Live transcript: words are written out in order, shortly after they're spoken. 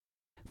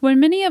When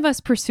many of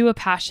us pursue a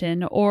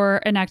passion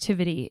or an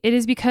activity, it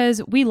is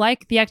because we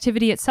like the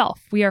activity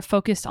itself. We are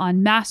focused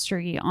on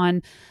mastery,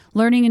 on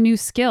learning a new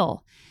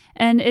skill.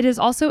 And it is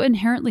also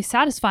inherently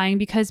satisfying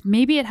because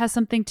maybe it has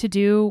something to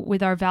do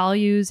with our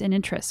values and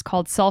interests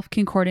called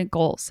self-concordant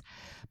goals.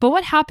 But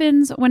what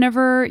happens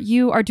whenever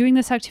you are doing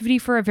this activity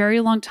for a very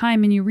long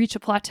time and you reach a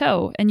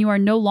plateau and you are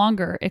no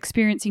longer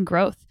experiencing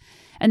growth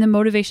and the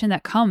motivation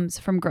that comes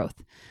from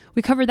growth?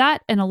 We cover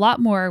that and a lot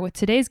more with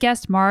today's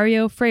guest,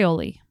 Mario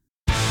Fraioli.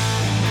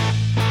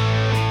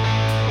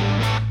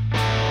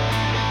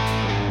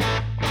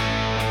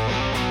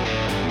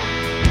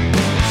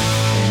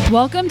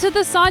 Welcome to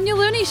the Sonia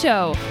Looney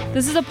Show.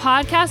 This is a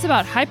podcast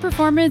about high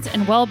performance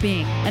and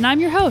well-being, and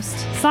I'm your host,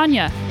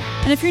 Sonia.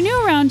 And if you're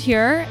new around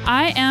here,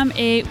 I am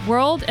a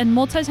world and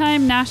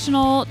multi-time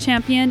national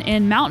champion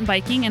in mountain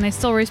biking, and I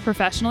still race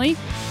professionally.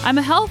 I'm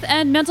a health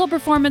and mental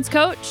performance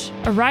coach,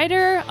 a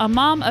writer, a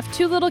mom of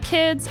 2 little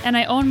kids, and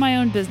I own my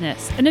own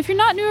business. And if you're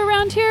not new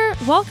around here,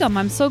 welcome.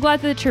 I'm so glad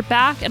that you're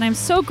back, and I'm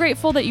so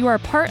grateful that you are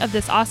part of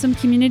this awesome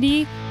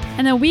community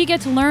and that we get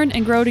to learn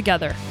and grow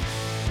together.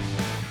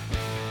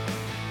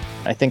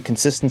 I think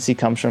consistency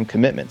comes from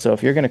commitment. So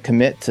if you're going to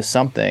commit to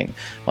something,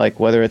 like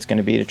whether it's going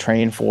to be to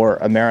train for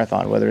a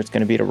marathon, whether it's going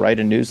to be to write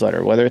a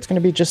newsletter, whether it's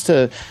going to be just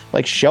to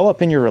like show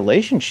up in your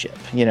relationship,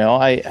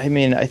 I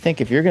mean, I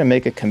think if you're going to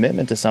make a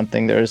commitment to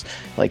something, there's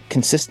like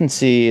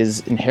consistency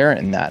is inherent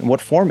in that. And what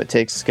form it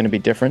takes is going to be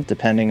different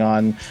depending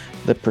on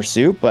the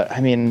pursuit. But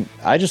I mean,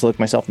 I just look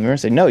myself in the mirror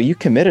and say, no, you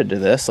committed to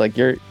this. Like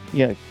you're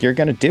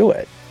going to do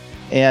it.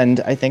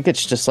 And I think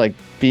it's just like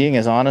being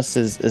as honest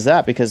as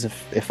that, because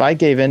if I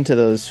gave into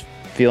those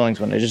feelings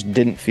when I just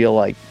didn't feel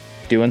like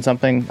doing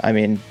something, I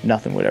mean,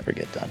 nothing would ever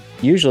get done.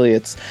 Usually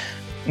it's,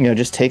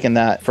 just taking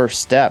that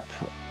first step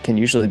can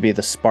usually be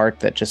the spark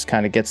that just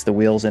kind of gets the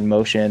wheels in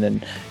motion.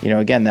 And,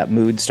 again, that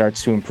mood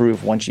starts to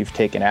improve once you've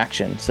taken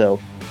action. So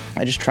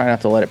I just try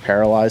not to let it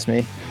paralyze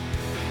me.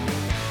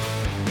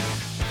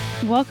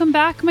 Welcome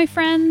back, my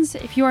friends.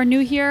 If you are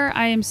new here,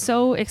 I am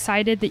so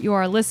excited that you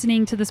are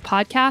listening to this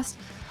podcast.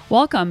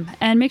 Welcome,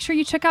 and make sure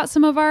you check out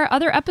some of our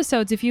other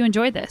episodes if you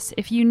enjoy this.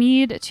 If you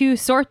need to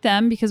sort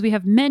them, because we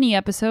have many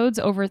episodes,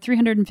 over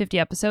 350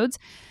 episodes,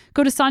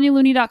 go to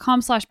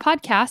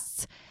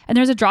sonialooney.com/podcasts, and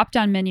there's a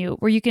drop-down menu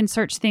where you can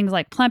search things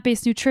like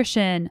plant-based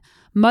nutrition,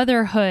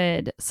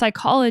 motherhood,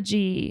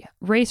 psychology,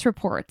 race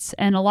reports,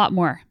 and a lot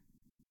more.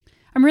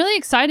 I'm really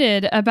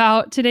excited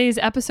about today's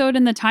episode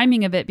and the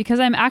timing of it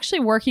because I'm actually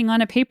working on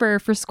a paper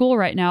for school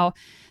right now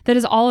that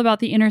is all about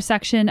the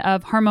intersection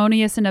of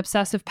harmonious and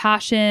obsessive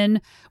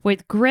passion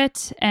with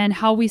grit and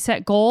how we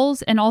set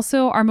goals and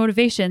also our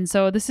motivation.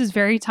 So this is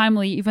very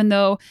timely, even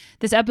though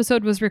this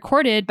episode was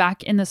recorded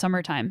back in the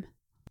summertime.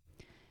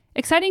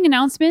 Exciting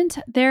announcement.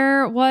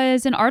 There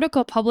was an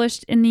article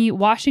published in the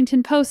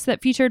Washington Post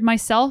that featured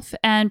myself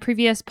and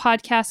previous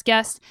podcast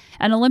guest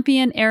and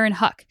Olympian Aaron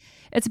Huck.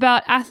 It's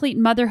about athlete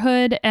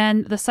motherhood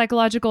and the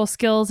psychological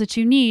skills that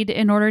you need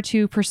in order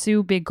to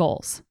pursue big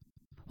goals.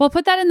 We'll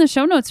put that in the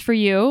show notes for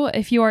you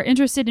if you are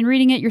interested in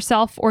reading it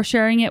yourself or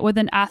sharing it with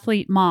an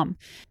athlete mom.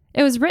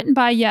 It was written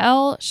by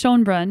Yael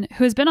Schonbrunn,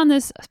 who has been on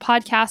this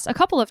podcast a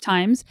couple of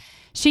times.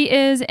 She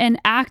is an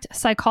ACT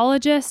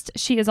psychologist.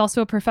 She is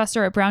also a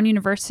professor at Brown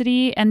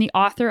University and the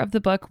author of the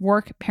book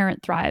Work,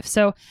 Parent, Thrive.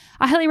 So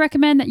I highly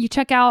recommend that you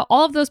check out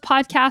all of those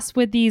podcasts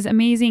with these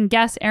amazing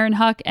guests, Aaron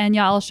Huck and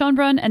Yael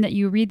Schonbrunn, and that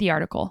you read the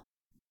article.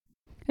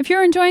 If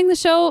you're enjoying the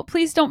show,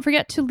 please don't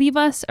forget to leave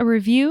us a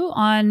review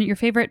on your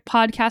favorite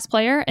podcast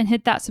player and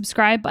hit that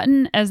subscribe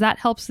button, as that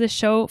helps this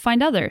show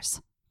find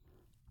others.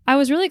 I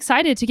was really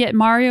excited to get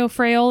Mario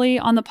Fraioli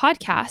on the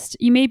podcast.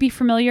 You may be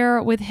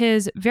familiar with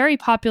his very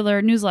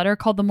popular newsletter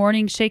called The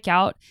Morning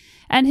Shakeout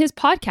and his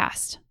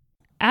podcast.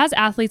 As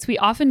athletes, we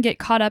often get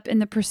caught up in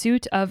the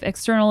pursuit of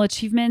external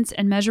achievements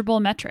and measurable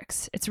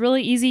metrics. It's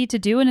really easy to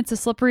do, and it's a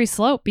slippery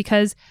slope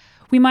because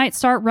we might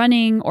start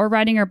running or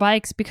riding our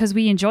bikes because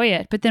we enjoy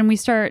it, but then we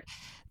start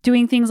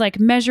doing things like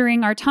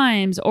measuring our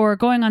times or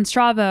going on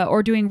Strava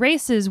or doing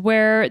races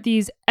where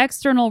these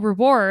external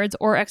rewards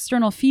or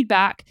external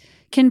feedback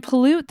can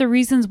pollute the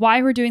reasons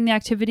why we're doing the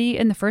activity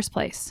in the first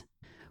place.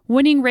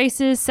 Winning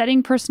races,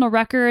 setting personal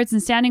records,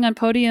 and standing on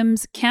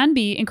podiums can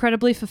be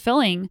incredibly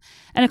fulfilling,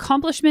 and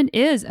accomplishment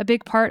is a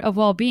big part of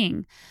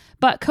well-being.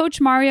 But Coach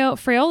Mario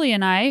Fraioli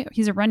and I,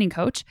 he's a running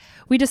coach,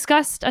 we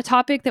discussed a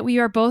topic that we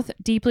are both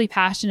deeply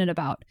passionate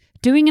about,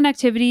 doing an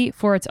activity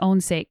for its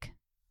own sake.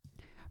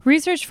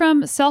 Research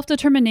from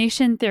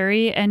self-determination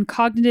theory and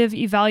cognitive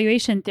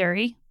evaluation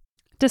theory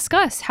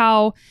discuss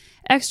how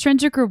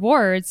extrinsic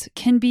rewards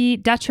can be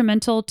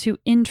detrimental to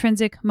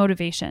intrinsic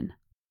motivation.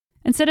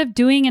 Instead of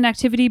doing an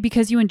activity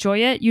because you enjoy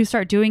it, you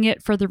start doing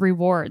it for the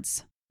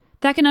rewards.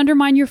 That can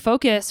undermine your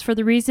focus for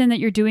the reason that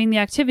you're doing the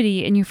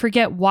activity and you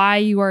forget why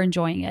you are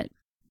enjoying it.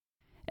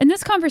 In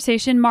this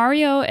conversation,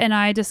 Mario and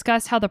I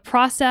discuss how the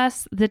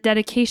process, the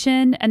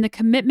dedication, and the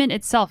commitment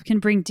itself can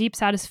bring deep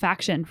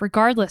satisfaction,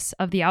 regardless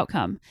of the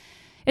outcome.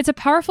 It's a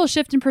powerful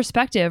shift in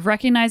perspective,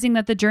 recognizing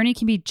that the journey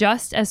can be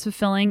just as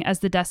fulfilling as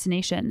the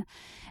destination.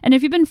 And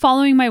if you've been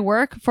following my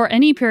work for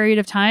any period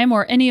of time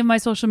or any of my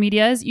social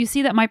medias, you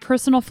see that my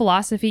personal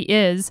philosophy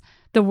is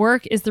the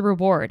work is the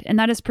reward. And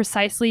that is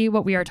precisely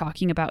what we are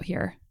talking about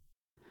here.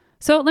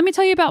 So let me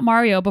tell you about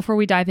Mario before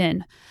we dive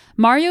in.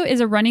 Mario is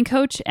a running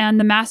coach and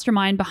the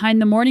mastermind behind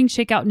the Morning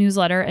Shakeout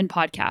newsletter and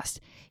podcast.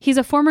 He's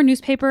a former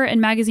newspaper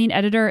and magazine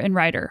editor and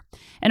writer.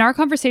 In our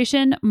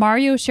conversation,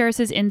 Mario shares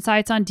his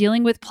insights on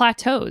dealing with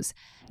plateaus,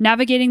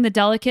 navigating the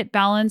delicate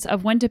balance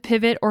of when to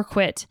pivot or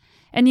quit,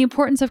 and the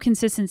importance of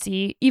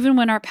consistency, even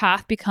when our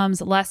path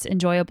becomes less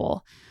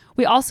enjoyable.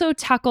 We also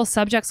tackle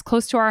subjects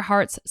close to our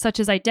hearts, such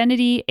as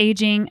identity,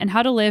 aging, and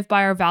how to live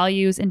by our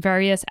values in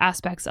various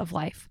aspects of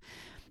life.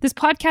 This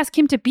podcast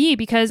came to be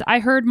because I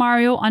heard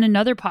Mario on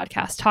another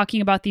podcast talking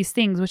about these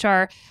things, which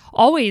are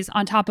always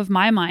on top of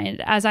my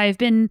mind. As I've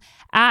been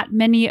at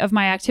many of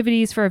my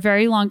activities for a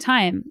very long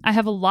time, I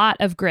have a lot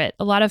of grit,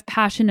 a lot of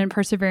passion and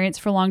perseverance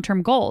for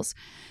long-term goals.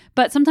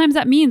 But sometimes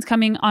that means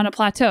coming on a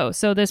plateau.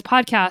 So this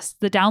podcast,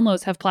 the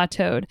downloads have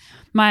plateaued.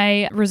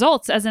 My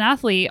results as an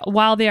athlete,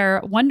 while they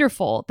are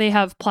wonderful, they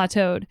have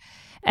plateaued.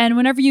 And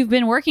whenever you've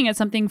been working at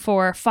something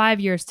for 5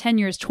 years, 10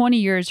 years, 20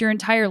 years, your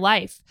entire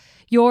life,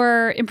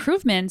 your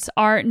improvements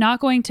are not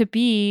going to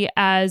be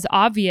as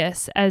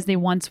obvious as they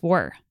once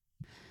were.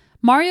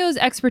 Mario's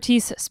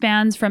expertise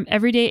spans from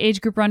everyday age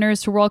group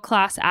runners to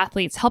world-class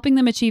athletes, helping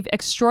them achieve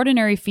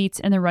extraordinary feats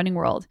in the running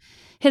world.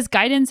 His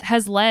guidance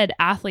has led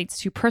athletes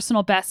to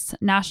personal bests,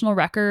 national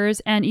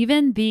records, and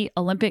even the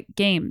Olympic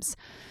Games.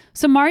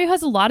 So Mario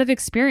has a lot of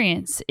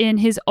experience in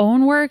his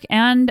own work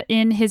and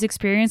in his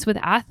experience with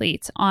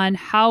athletes on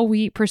how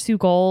we pursue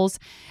goals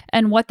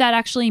and what that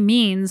actually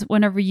means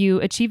whenever you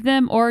achieve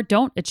them or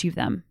don't achieve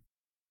them.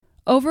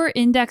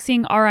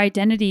 Over-indexing our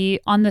identity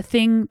on the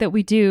thing that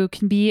we do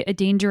can be a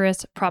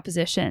dangerous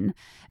proposition,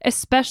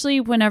 especially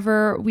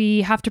whenever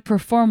we have to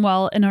perform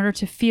well in order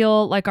to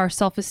feel like our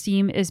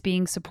self-esteem is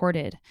being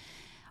supported.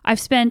 I've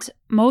spent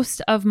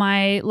most of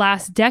my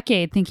last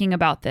decade thinking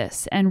about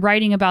this and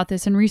writing about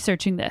this and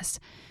researching this.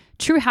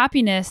 True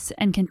happiness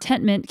and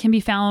contentment can be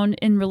found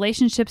in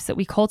relationships that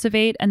we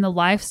cultivate and the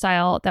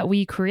lifestyle that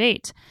we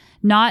create,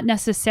 not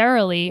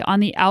necessarily on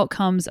the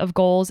outcomes of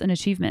goals and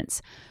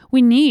achievements.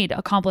 We need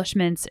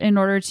accomplishments in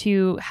order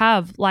to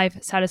have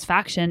life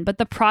satisfaction, but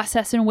the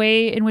process and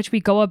way in which we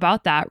go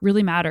about that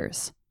really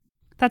matters.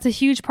 That's a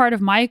huge part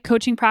of my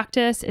coaching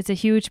practice. It's a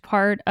huge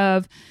part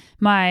of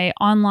my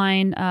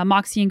online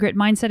Moxie and Grit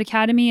Mindset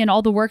Academy and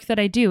all the work that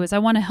I do is I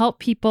want to help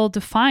people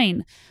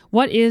define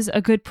what is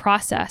a good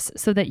process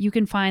so that you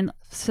can find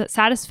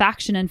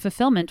satisfaction and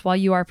fulfillment while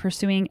you are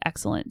pursuing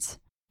excellence.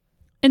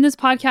 In this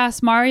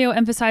podcast, Mario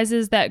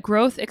emphasizes that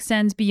growth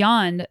extends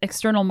beyond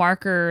external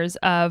markers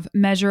of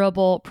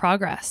measurable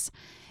progress.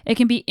 It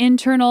can be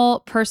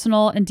internal,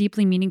 personal, and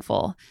deeply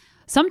meaningful.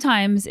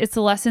 Sometimes it's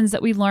the lessons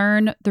that we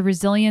learn, the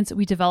resilience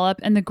we develop,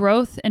 and the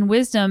growth and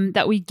wisdom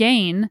that we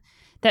gain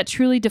that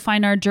truly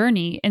define our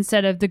journey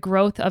instead of the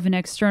growth of an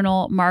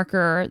external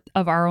marker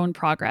of our own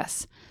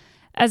progress.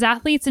 As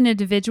athletes and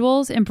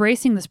individuals,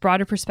 embracing this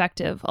broader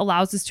perspective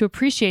allows us to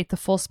appreciate the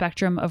full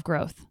spectrum of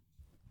growth.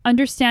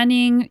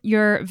 Understanding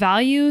your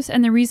values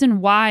and the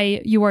reason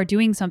why you are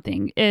doing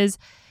something is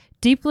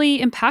deeply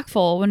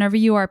impactful whenever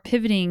you are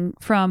pivoting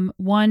from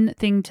one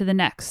thing to the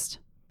next.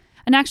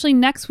 And actually,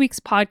 next week's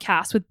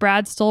podcast with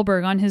Brad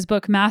Stolberg on his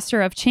book,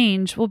 Master of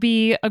Change, will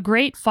be a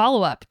great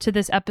follow-up to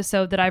this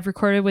episode that I've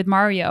recorded with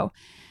Mario.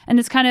 And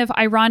it's kind of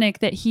ironic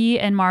that he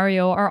and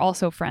Mario are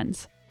also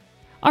friends.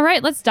 All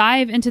right, let's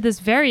dive into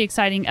this very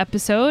exciting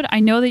episode. I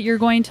know that you're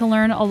going to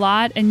learn a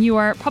lot, and you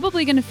are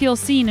probably going to feel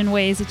seen in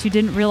ways that you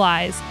didn't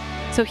realize.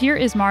 So here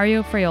is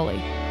Mario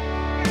Fraioli.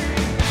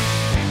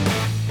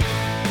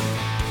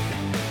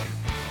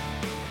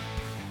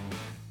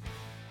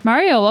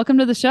 Mario, welcome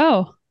to the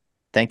show.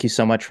 Thank you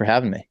so much for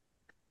having me.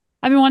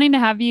 I've been wanting to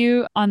have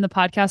you on the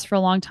podcast for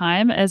a long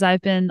time as I've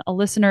been a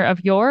listener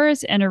of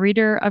yours and a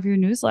reader of your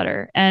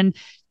newsletter. And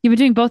you've been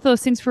doing both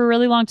those things for a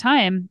really long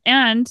time.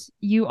 And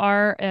you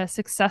are a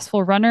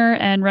successful runner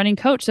and running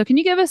coach. So can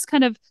you give us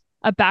kind of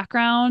a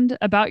background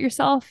about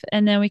yourself?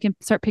 And then we can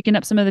start picking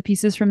up some of the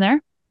pieces from there.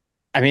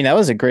 I mean, that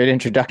was a great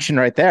introduction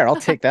right there. I'll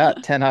take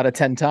that 10 out of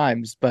 10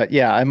 times. But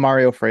yeah, I'm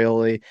Mario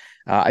Fraioli.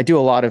 I do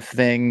a lot of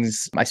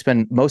things. I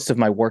spend most of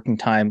my working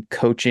time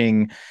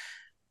coaching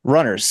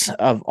runners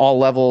of all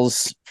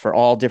levels for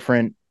all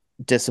different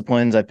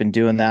disciplines. I've been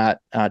doing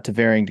that to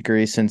varying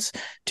degrees since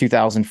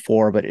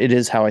 2004, but it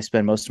is how I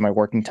spend most of my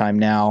working time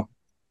now.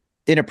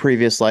 In a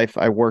previous life,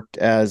 I worked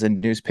as a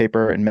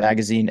newspaper and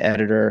magazine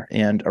editor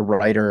and a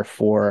writer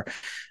for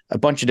a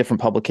bunch of different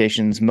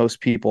publications.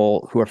 Most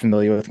people who are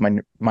familiar with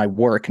my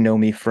work know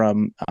me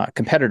from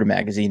Competitor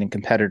Magazine and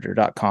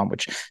competitor.com,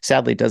 which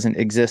sadly doesn't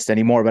exist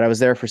anymore, but I was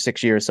there for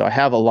 6 years. So I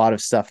have a lot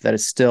of stuff that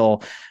is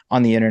still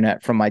on the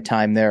internet from my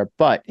time there.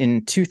 But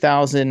in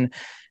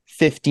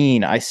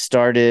 2015, I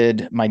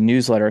started my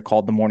newsletter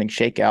called The Morning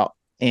Shakeout.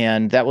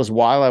 And that was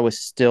while I was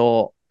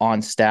still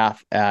on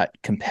staff at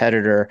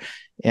Competitor.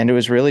 And it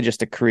was really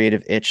just a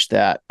creative itch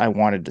that I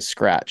wanted to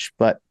scratch.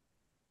 But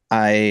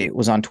I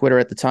was on Twitter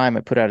at the time.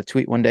 I put out a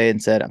tweet one day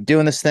and said, I'm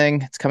doing this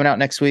thing. It's coming out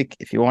next week.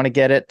 If you want to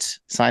get it,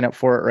 sign up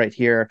for it right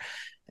here.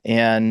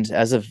 And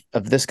as of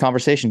this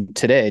conversation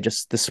today,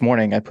 just this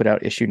morning, I put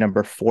out issue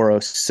number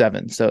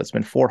 407. So it's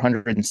been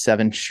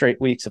 407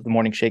 straight weeks of the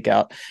Morning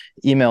Shakeout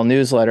email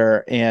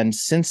newsletter. And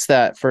since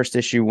that first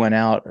issue went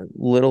out, a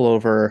little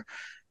over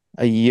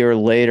a year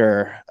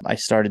later, I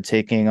started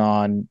taking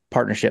on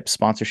partnerships,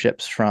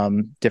 sponsorships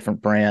from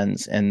different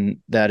brands. And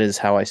that is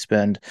how I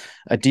spend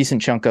a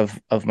decent chunk of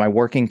my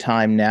working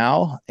time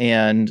now.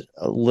 And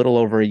a little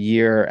over a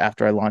year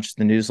after I launched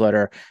the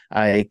newsletter,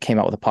 I came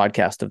out with a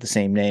podcast of the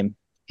same name.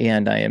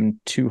 And I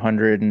am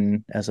 200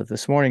 and, as of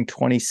this morning,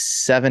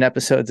 27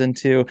 episodes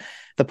into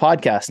the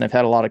podcast. And I've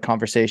had a lot of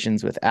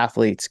conversations with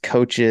athletes,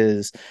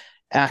 coaches,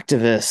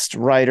 activists,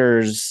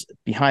 writers,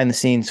 behind the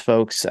scenes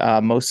folks,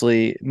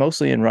 mostly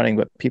in running,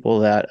 but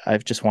people that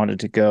I've just wanted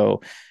to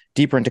go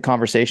deeper into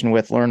conversation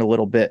with, learn a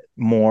little bit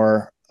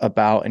more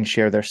about, and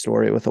share their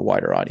story with a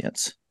wider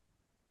audience.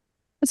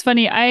 It's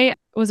funny. I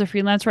was a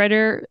freelance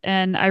writer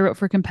and I wrote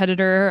for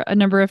Competitor a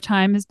number of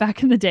times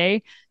back in the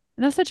day.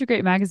 And that's such a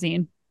great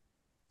magazine.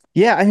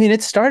 Yeah, I mean,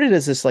 it started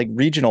as this like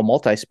regional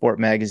multi-sport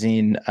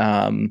magazine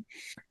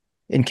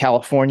in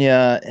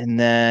California, and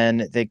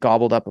then they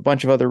gobbled up a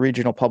bunch of other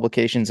regional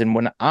publications. And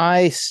when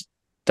I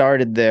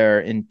started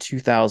there in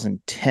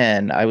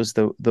 2010, I was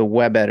the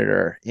web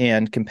editor,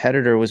 and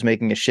Competitor was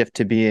making a shift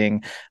to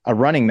being a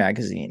running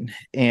magazine.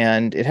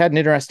 And it had an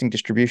interesting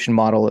distribution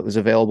model. It was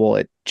available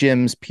at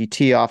gyms,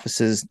 PT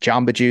offices,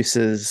 Jamba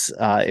Juices.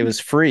 It was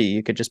free.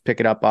 You could just pick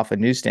it up off a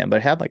newsstand, but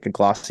it had like a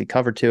glossy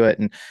cover to it.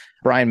 And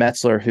Brian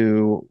Metzler,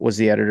 who was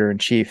the editor in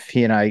chief,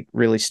 he and I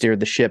really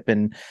steered the ship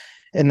in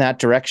that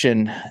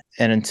direction.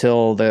 And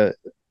until the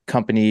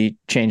company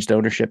changed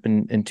ownership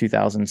in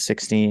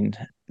 2016,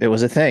 it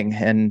was a thing.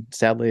 And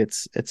sadly,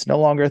 it's no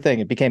longer a thing.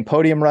 It became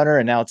Podium Runner,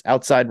 and now it's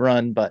Outside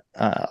Run. But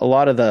a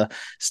lot of the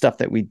stuff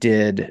that we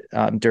did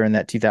during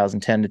that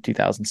 2010 to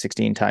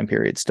 2016 time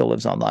period still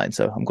lives online.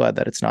 So I'm glad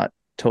that it's not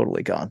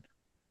totally gone.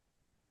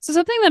 So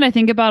something that I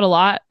think about a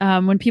lot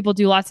when people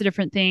do lots of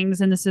different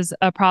things, and this is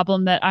a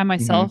problem that I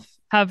myself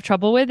have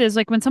trouble with, is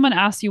like when someone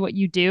asks you what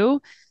you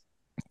do,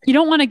 you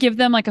don't want to give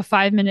them like a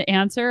 5-minute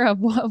answer of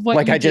what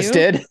like you I do. Just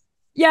did.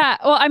 Yeah.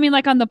 Well, I mean,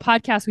 like on the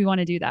podcast, we want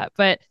to do that.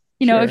 But,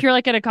 you know, if you're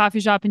like at a coffee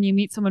shop and you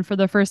meet someone for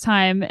the first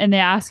time and they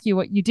ask you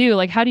what you do,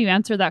 like, how do you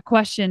answer that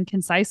question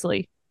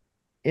concisely?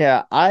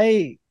 Yeah,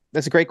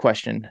 that's a great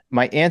question.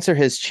 My answer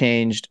has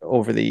changed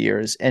over the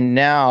years. And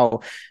now,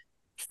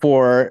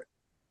 for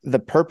the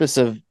purpose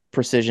of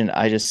precision,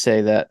 I just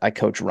say that I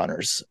coach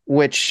runners,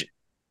 which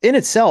in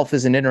itself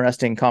is an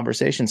interesting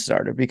conversation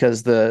starter,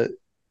 because the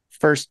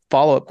first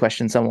follow-up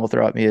question someone will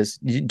throw at me is,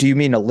 do you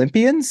mean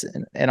Olympians?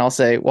 And I'll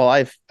say, well,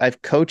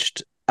 I've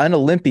coached an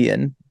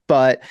Olympian,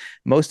 but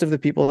most of the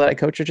people that I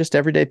coach are just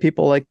everyday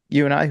people like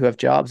you and I, who have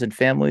jobs and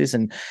families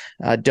and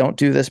don't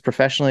do this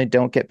professionally,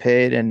 don't get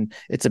paid. And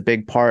it's a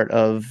big part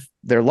of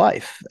their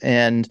life.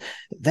 And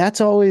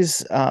that's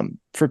always,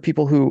 for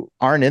people who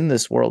aren't in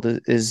this world,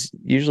 is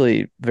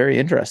usually very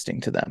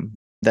interesting to them,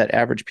 that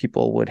average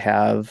people would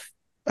have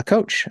a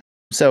coach.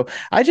 So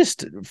I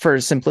just, for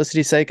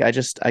simplicity's sake,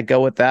 I go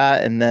with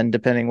that. And then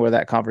depending where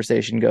that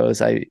conversation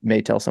goes, I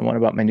may tell someone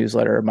about my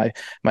newsletter or my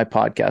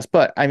podcast.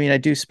 But I mean, I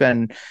do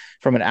spend,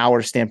 from an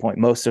hour standpoint,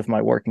 most of my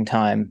working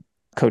time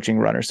coaching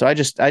runners. So I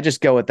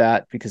just go with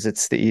that because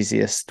it's the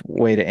easiest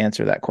way to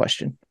answer that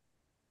question.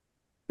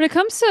 When it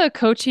comes to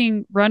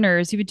coaching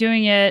runners, you've been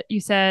doing it, you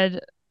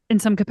said, in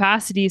some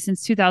capacity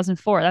since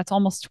 2004. That's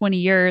almost 20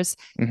 years.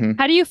 Mm-hmm.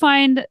 How do you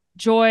find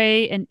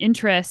joy and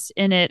interest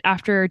in it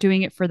after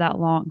doing it for that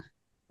long?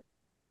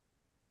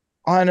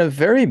 On a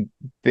very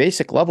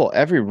basic level,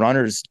 every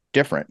runner's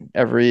different.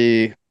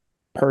 Every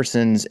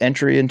person's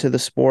entry into the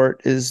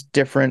sport is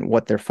different.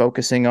 What they're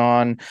focusing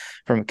on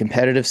from a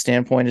competitive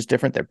standpoint is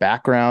different. Their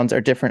backgrounds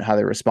are different. How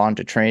they respond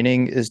to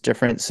training is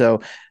different.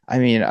 So, I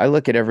mean, I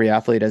look at every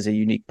athlete as a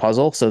unique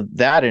puzzle. So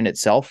that in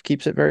itself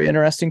keeps it very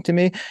interesting to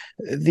me.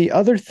 The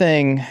other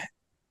thing,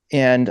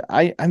 and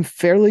I'm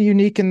fairly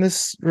unique in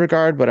this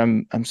regard, but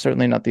I'm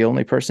certainly not the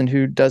only person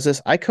who does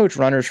this. I coach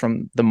runners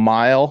from the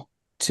mile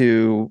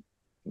to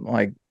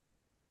like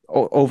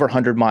over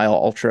 100-mile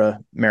ultra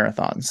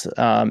marathons,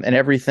 and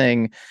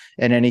everything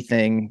and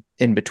anything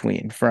in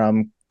between,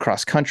 from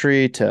cross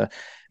country to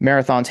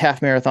marathons,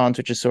 half marathons,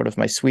 which is sort of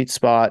my sweet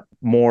spot,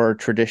 more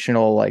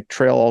traditional like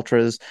trail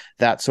ultras,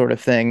 that sort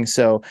of thing.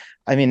 So,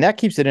 I mean, that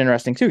keeps it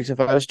interesting too, because if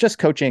I was just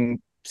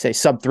coaching, say,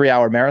 sub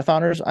 3-hour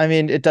marathoners, I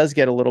mean, it does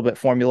get a little bit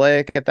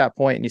formulaic at that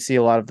point, and you see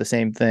a lot of the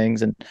same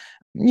things. And,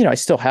 you know, I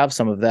still have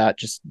some of that,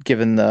 just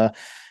given the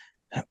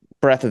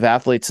breadth of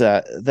athletes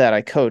that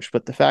I coach.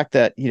 But the fact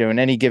that, you know, in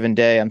any given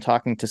day, I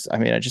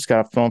just got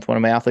off the phone with one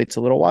of my athletes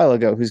a little while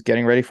ago who's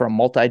getting ready for a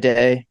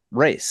multi-day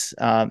race.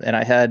 And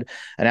I had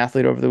an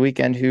athlete over the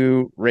weekend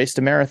who raced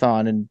a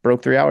marathon and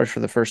broke 3 hours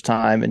for the first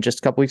time. And just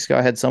a couple weeks ago,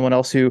 I had someone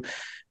else who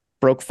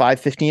broke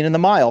 5:15 in the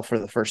mile for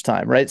the first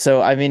time, right?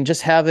 So, I mean,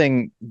 just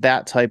having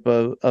that type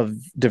of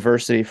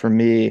diversity for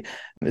me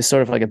is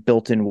sort of like a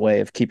built-in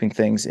way of keeping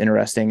things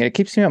interesting. And it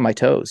keeps me on my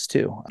toes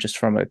too, just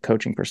from a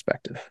coaching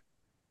perspective.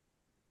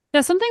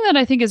 Yeah, something that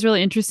I think is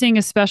really interesting,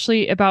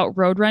 especially about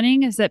road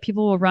running, is that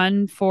people will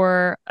run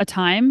for a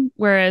time,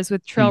 whereas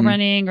with trail Mhm.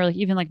 running or like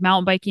even like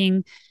mountain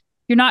biking,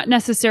 you're not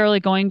necessarily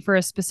going for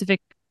a specific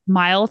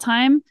mile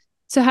time.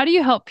 So how do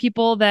you help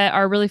people that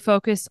are really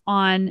focused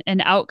on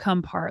an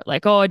outcome part?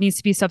 Like, oh, it needs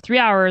to be sub 3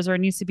 hours or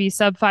it needs to be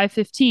sub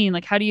 5:15.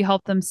 Like, how do you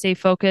help them stay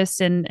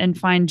focused and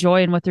find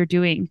joy in what they're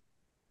doing?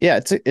 Yeah,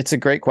 it's a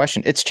great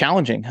question. It's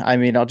challenging. I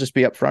mean, I'll just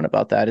be upfront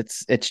about that.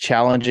 It's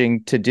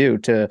challenging to do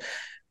to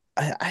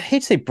I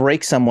hate to say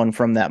break someone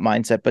from that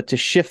mindset, but to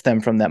shift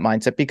them from that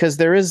mindset because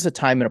there is a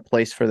time and a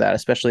place for that,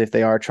 especially if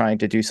they are trying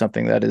to do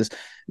something that is,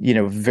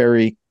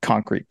 very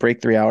concrete.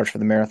 Break 3 hours for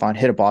the marathon,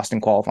 hit a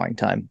Boston qualifying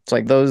time. It's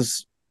like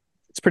those,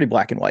 it's pretty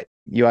black and white.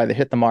 You either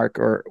hit the mark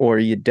or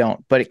you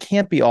don't. But it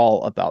can't be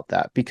all about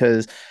that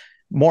because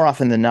more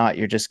often than not,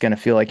 you're just going to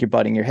feel like you're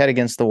butting your head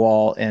against the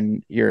wall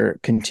and you're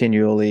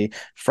continually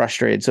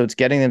frustrated. So it's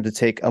getting them to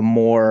take a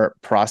more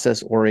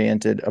process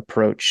oriented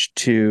approach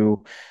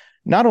to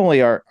not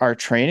only our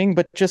training,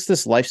 but just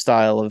this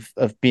lifestyle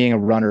of being a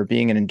runner,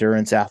 being an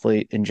endurance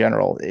athlete in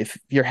general. If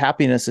your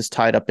happiness is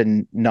tied up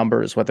in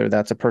numbers, whether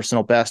that's a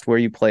personal best, where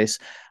you place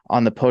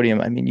on the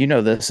podium, I mean,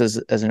 this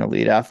as an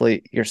elite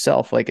athlete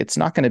yourself, like it's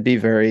not going to be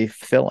very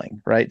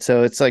filling, right?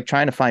 So it's like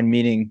trying to find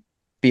meaning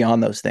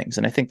beyond those things.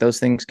 And I think those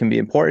things can be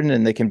important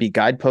and they can be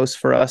guideposts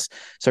for us,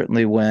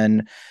 certainly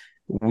when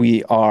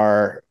we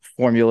are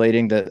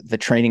formulating the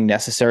training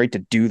necessary to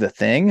do the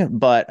thing.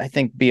 But I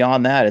think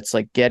beyond that, it's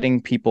like getting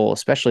people,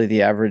 especially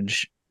the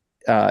average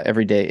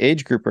everyday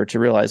age grouper, to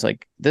realize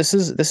like this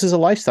is a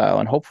lifestyle,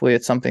 and hopefully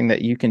it's something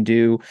that you can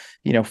do,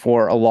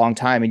 for a long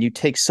time, and you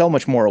take so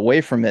much more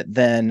away from it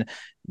than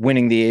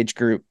winning the age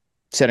group,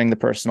 setting the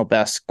personal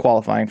best,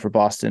 qualifying for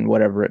Boston,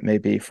 whatever it may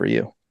be for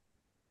you.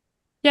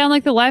 Yeah, and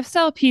like the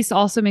lifestyle piece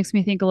also makes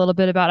me think a little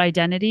bit about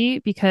identity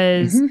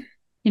because, Mm-hmm.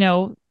 you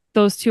know,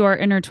 those two are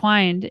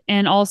intertwined.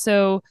 And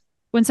also,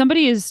 when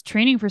somebody is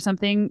training for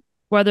something,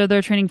 whether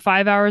they're training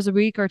 5 hours a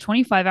week or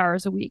 25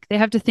 hours a week, they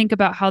have to think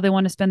about how they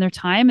want to spend their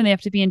time and they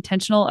have to be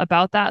intentional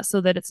about that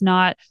so that it's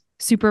not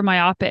super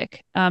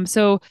myopic.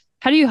 So,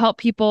 how do you help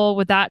people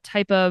with that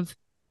type of,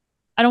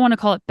 I don't want to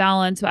call it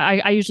balance, but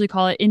I usually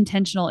call it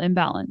intentional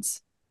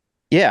imbalance?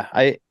 Yeah,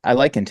 I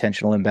like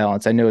intentional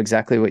imbalance. I know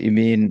exactly what you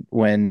mean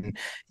when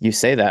you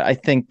say that. I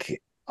think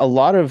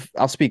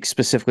I'll speak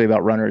specifically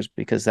about runners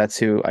because that's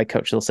who I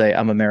coach. They'll say,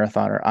 I'm a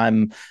marathoner,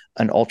 I'm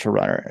an ultra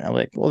runner. And I'm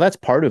like, well, that's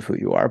part of who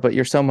you are, but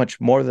you're so much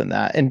more than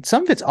that. And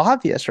some of it's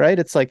obvious, right?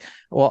 It's like,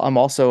 well, I'm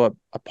also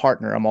a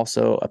partner, I'm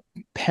also a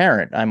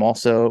parent, I'm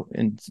also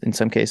in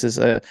some cases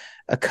a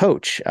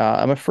coach,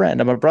 I'm a friend,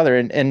 I'm a brother.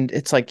 And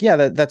it's like, yeah,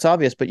 that's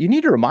obvious, but you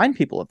need to remind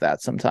people of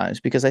that sometimes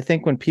because I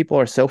think when people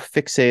are so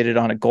fixated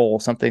on a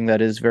goal, something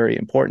that is very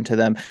important to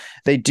them,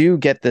 they do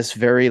get this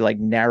very like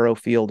narrow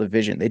field of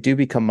vision. They do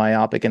become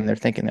myopic and they're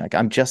thinking like,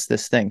 I'm just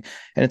this thing.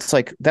 And it's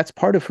like, that's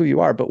part of who you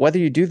are. But whether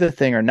you do the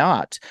thing or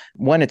not,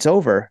 when it's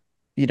over,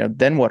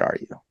 then what are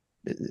you?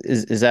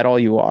 Is that all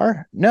you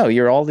are? No,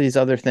 you're all these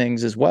other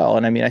things as well.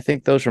 And I mean, I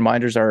think those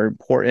reminders are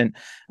important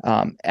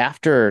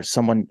after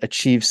someone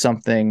achieves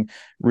something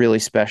really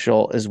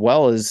special, as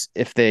well as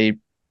if they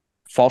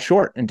fall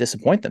short and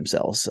disappoint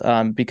themselves,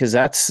 because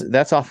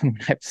that's often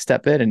when I have to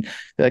step in and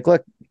be like,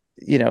 look,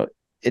 you know,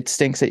 it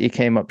stinks that you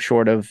came up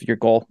short of your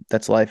goal.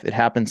 That's life. It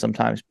happens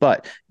sometimes,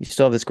 but you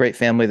still have this great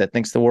family that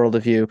thinks the world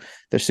of you.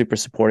 They're super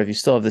supportive. You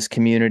still have this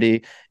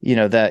community,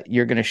 that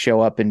you're going to show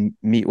up and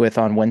meet with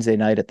on Wednesday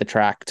night at the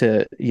track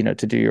to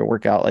do your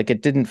workout. Like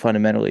it didn't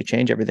fundamentally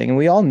change everything. And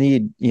we all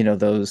need,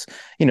 those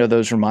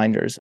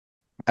reminders.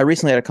 I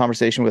recently had a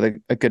conversation with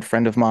a good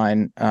friend of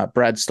mine,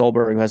 Brad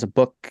Stolberg, who has a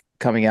book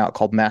coming out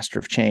called Master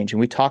of Change.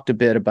 And we talked a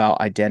bit about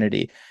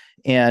identity,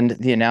 and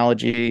the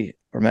analogy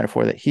or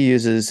metaphor that he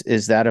uses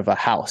is that of a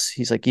house.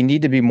 He's like, you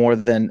need to be more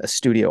than a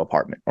studio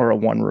apartment or a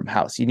one-room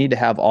house. You need to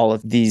have all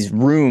of these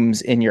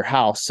rooms in your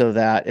house so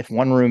that if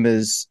one room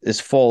is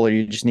full or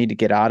you just need to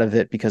get out of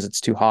it because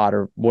it's too hot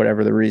or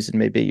whatever the reason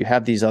may be, you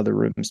have these other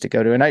rooms to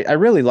go to. And I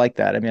really like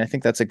that. I mean, I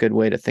think that's a good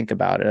way to think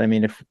about it. I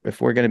mean,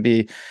 if we're going to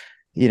be,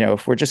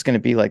 if we're just going to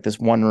be like this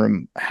one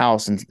room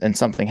house and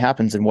something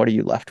happens, and what are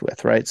you left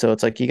with? Right. So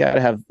it's like, you got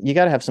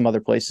to have some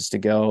other places to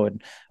go and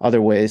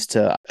other ways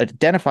to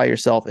identify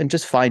yourself and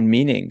just find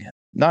meaning,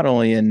 not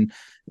only in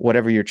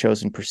whatever your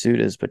chosen pursuit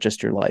is, but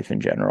just your life in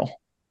general.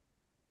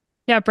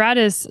 Yeah, Brad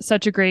is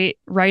such a great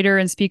writer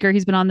and speaker.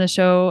 He's been on the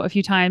show a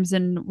few times,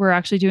 and we're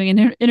actually doing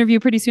an interview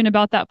pretty soon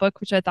about that book,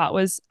 which I thought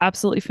was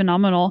absolutely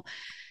phenomenal.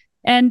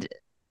 And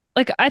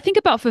like, I think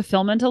about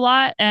fulfillment a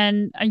lot,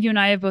 and you and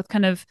I have both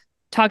kind of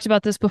talked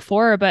about this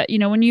before, but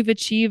when you've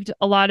achieved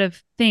a lot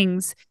of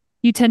things,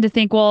 you tend to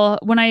think, well,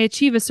 when I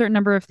achieve a certain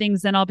number of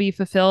things, then I'll be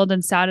fulfilled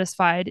and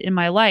satisfied in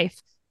my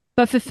life.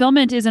 But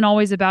fulfillment isn't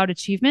always about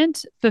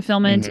achievement.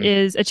 Achievement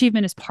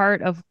is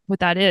part of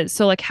what that is.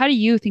 So like, how do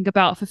you think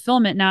about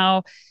fulfillment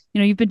now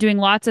you've been doing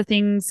lots of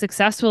things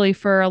successfully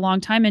for a long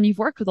time and you've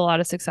worked with a lot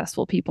of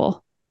successful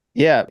people.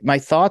 Yeah, my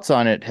thoughts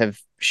on it have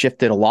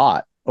shifted a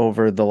lot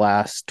over the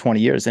last 20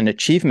 years, and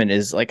achievement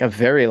is like a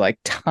very like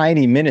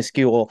tiny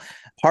minuscule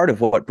part of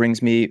what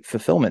brings me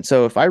fulfillment.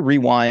 So if I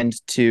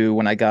rewind to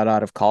when I got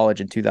out of college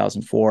in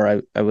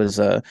 2004, I was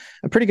a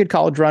pretty good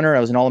college runner.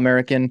 I was an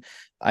All-American.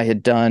 I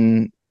had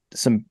done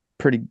some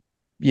pretty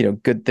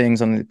good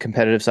things on the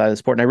competitive side of the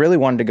sport, and I really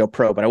wanted to go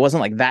pro, but I wasn't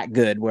like that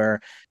good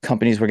where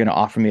companies were going to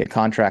offer me a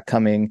contract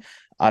coming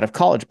out of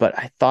college. But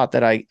I thought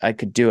that I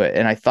could do it,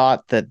 and I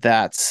thought that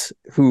that's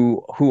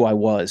who I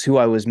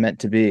was meant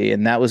to be,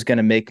 and that was going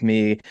to make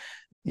me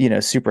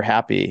super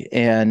happy.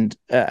 And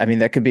I mean,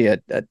 that could be a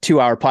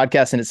 2-hour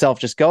podcast in itself,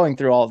 just going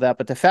through all of that.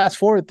 But to fast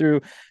forward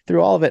through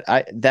all of it,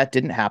 that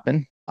didn't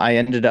happen. I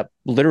ended up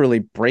literally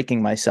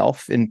breaking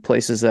myself in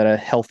places that a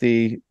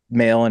healthy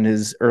male in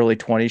his early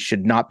 20s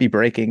should not be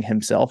breaking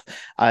himself.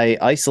 I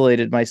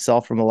isolated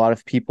myself from a lot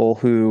of people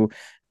who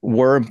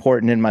were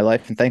important in my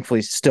life and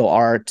thankfully still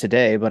are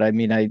today. But I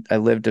mean, I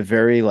lived a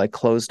very like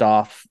closed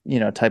off,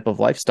 type of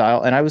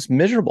lifestyle, and I was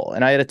miserable,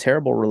 and I had a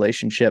terrible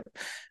relationship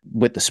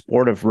with the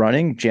sport of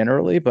running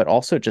generally, but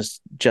also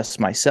just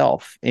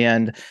myself.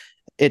 And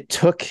it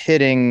took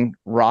hitting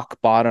rock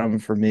bottom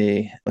for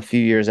me a few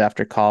years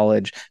after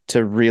college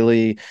to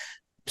really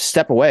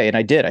step away. And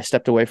I did. I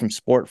stepped away from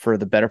sport for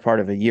the better part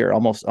of a year,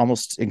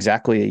 almost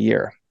exactly a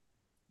year.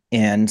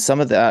 And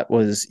some of that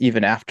was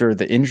even after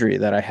the injury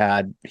that I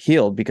had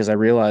healed, because I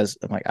realized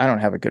I'm like, I don't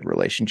have a good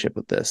relationship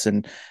with this.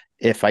 And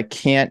if I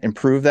can't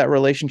improve that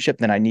relationship,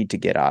 then I need to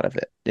get out of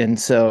it. And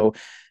so,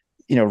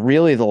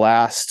 really the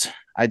last,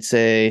 I'd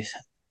say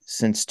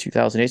since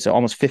 2008, so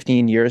almost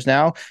 15 years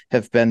now,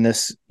 have been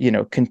this,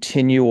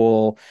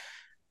 continual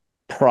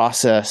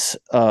process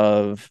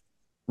of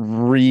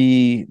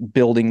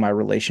rebuilding my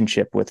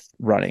relationship with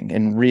running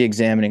and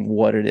re-examining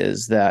what it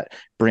is that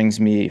brings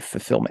me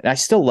fulfillment. And I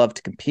still love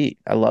to compete.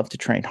 I love to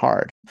train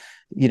hard,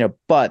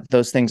 but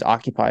those things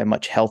occupy a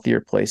much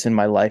healthier place in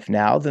my life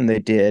now than they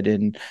did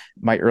in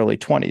my early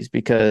 20s.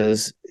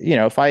 Because,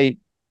 if I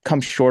come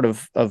short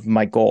of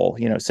my goal,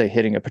 say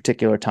hitting a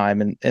particular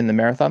time in the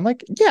marathon,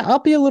 like, yeah, I'll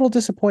be a little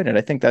disappointed.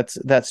 I think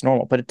that's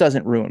normal, but it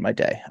doesn't ruin my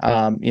day.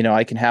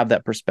 I can have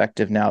that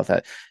perspective now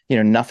that,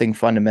 nothing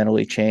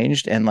fundamentally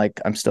changed, and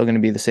like, I'm still going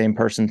to be the same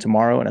person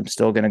tomorrow, and I'm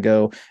still going to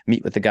go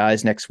meet with the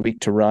guys next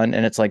week to run.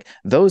 And it's like,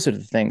 those are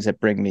the things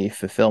that bring me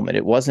fulfillment.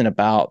 It wasn't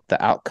about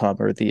the outcome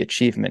or the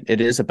achievement.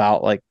 It is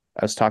about, like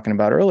I was talking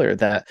about earlier,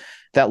 that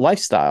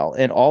lifestyle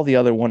and all the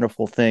other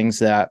wonderful things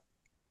that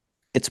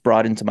it's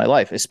brought into my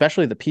life,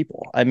 especially the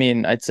people. I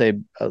mean, I'd say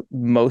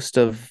most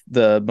of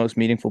the most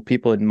meaningful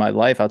people in my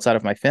life outside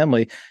of my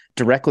family,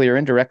 directly or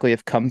indirectly,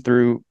 have come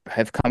through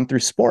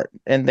sport.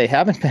 And they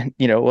haven't been,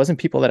 it wasn't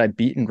people that I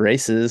beat in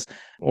races,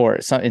 or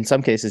in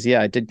some cases,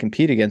 yeah, I did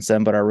compete against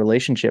them, but our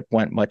relationship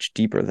went much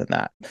deeper than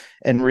that.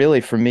 And really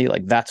for me,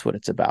 like, that's what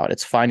it's about.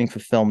 It's finding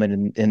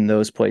fulfillment in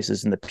those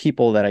places and the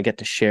people that I get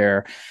to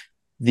share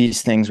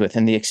these things with,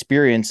 and the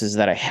experiences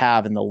that I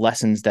have and the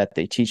lessons that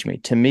they teach me.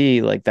 To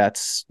me, like,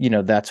 that's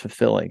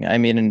fulfilling. I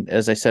mean, and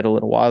as I said a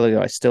little while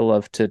ago, I still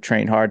love to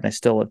train hard and I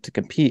still love to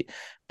compete,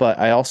 but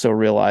I also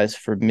realize,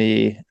 for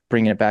me,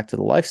 bringing it back to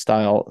the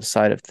lifestyle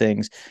side of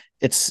things,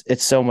 it's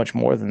so much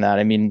more than that.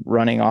 I mean,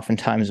 running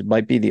oftentimes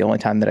might be the only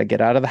time that I get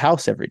out of the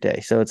house every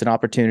day. So it's an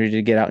opportunity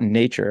to get out in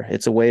nature.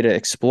 It's a way to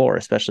explore,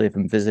 especially if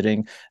I'm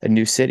visiting a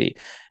new city.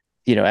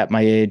 At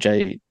my age,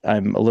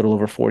 I'm a little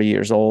over 40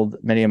 years old.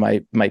 Many of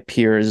my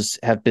peers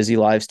have busy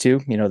lives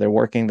too. They're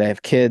working, they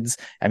have kids.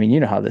 I mean, you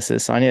know how this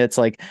is, Sonia. It's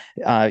like,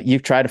 you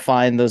try to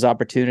find those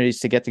opportunities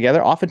to get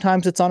together.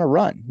 Oftentimes it's on a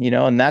run,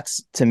 and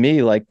that's, to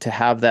me, like, to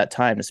have that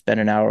time to spend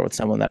an hour with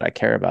someone that I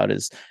care about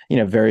is,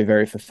 very,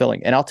 very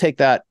fulfilling. And I'll take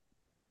that,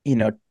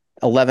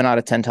 11 out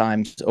of 10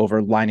 times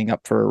over lining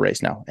up for a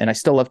race now. And I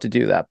still love to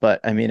do that. But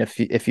I mean,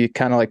 if you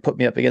kind of like put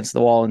me up against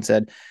the wall and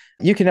said,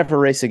 you can never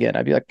race again,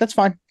 I'd be like, that's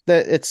fine.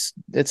 That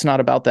it's not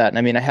about that. And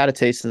I mean, I had a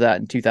taste of that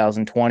in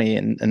 2020,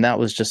 and that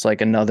was just like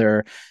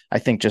another, I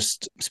think,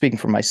 just speaking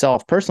for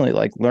myself personally,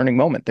 like, learning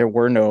moment. There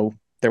were no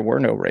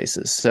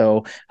races,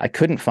 so I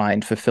couldn't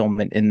find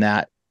fulfillment in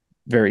that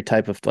very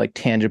type of like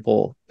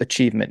tangible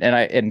achievement.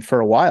 And for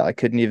a while, I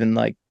couldn't even,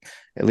 like,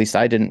 at least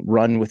I didn't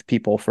run with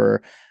people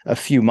for a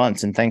few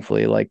months. And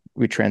thankfully, like,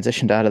 we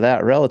transitioned out of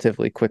that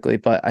relatively quickly.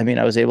 But I mean,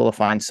 I was able to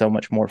find so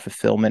much more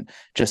fulfillment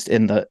just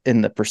in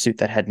the pursuit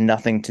that had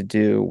nothing to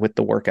do with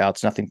the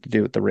workouts, nothing to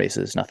do with the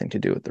races, nothing to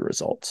do with the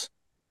results.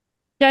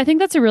 Yeah, I think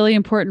that's a really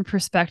important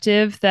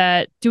perspective,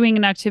 that doing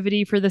an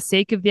activity for the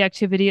sake of the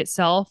activity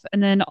itself,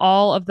 and then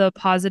all of the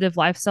positive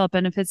lifestyle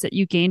benefits that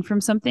you gain from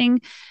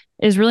something,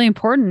 is really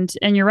important.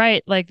 And you're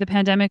right, like, the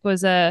pandemic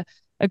was a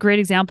great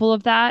example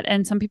of that.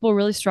 And some people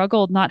really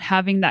struggled not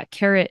having that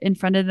carrot in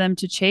front of them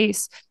to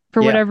chase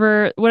for Yeah.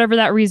 whatever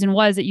that reason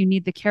was, that you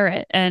need the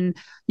carrot. And,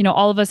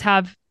 all of us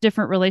have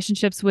different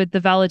relationships with the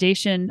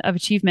validation of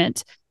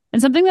achievement.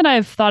 And something that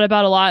I've thought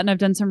about a lot and I've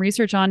done some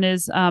research on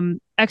is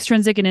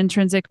extrinsic and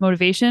intrinsic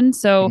motivation.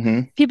 So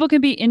Hmm. people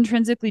can be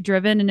intrinsically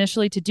driven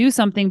initially to do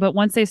something, but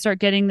once they start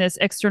getting this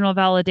external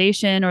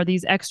validation or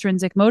these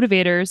extrinsic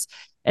motivators,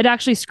 it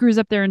actually screws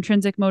up their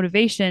intrinsic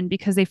motivation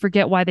because they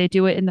forget why they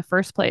do it in the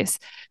first place.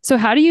 So,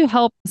 how do you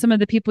help some of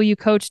the people you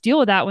coach deal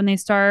with that when they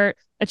start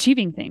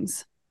achieving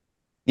things?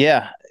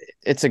 Yeah,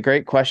 it's a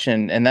great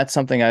question. And that's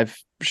something I've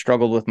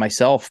struggled with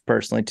myself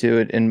personally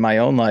too in my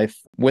own life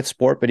with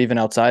sport, but even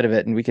outside of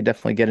it. And we could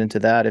definitely get into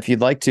that if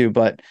you'd like to.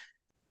 But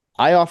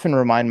I often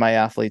remind my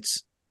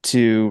athletes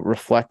to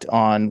reflect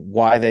on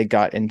why they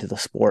got into the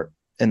sport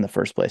in the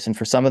first place. And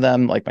for some of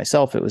them, like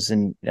myself, it was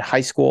in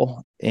high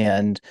school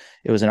and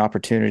it was an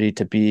opportunity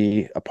to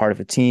be a part of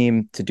a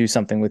team, to do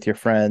something with your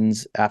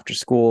friends after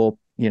school,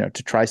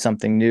 to try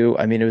something new.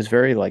 I mean, it was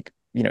very like,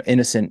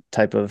 innocent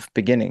type of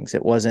beginnings.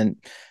 It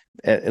wasn't,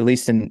 at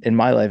least in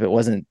my life, it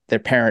wasn't their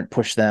parent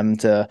pushed them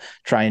to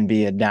try and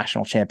be a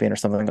national champion or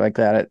something like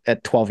that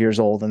at 12 years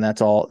old. And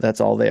that's all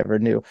they ever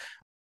knew.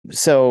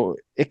 So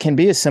it can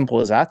be as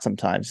simple as that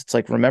sometimes. It's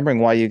like remembering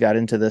why you got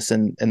into this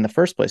in the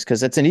first place,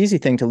 because it's an easy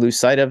thing to lose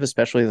sight of,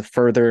 especially the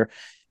further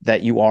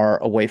that you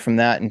are away from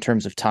that in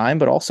terms of time,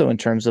 but also in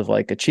terms of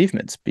like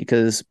achievements,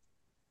 because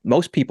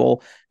most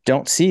people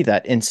don't see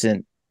that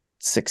instant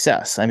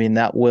success. I mean,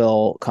 that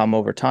will come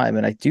over time.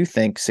 And I do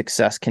think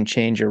success can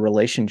change your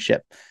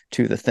relationship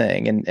to the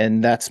thing.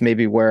 And that's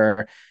maybe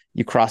where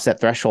you cross that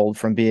threshold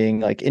from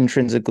being like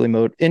intrinsically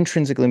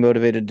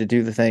motivated to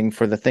do the thing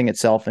for the thing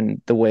itself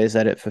and the ways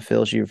that it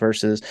fulfills you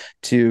versus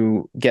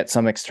to get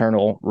some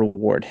external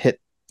reward,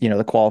 hit,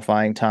 the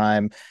qualifying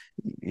time,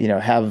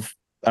 have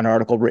an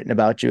article written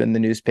about you in the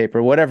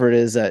newspaper, whatever it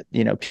is that,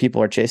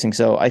 people are chasing.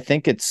 So I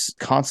think it's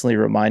constantly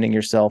reminding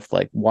yourself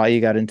like why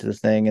you got into the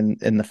thing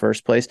in the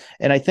first place.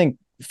 And I think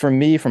for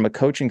me, from a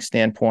coaching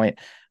standpoint,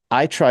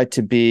 I try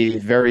to be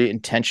very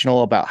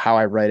intentional about how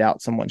I write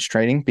out someone's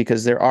training,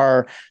 because there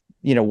are,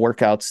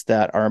 workouts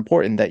that are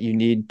important that you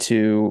need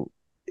to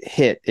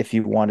hit if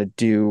you want to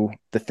do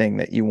the thing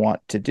that you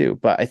want to do.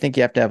 But I think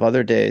you have to have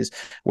other days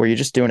where you're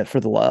just doing it for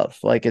the love.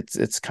 Like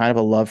it's kind of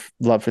a love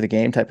for the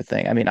game type of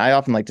thing. I mean, I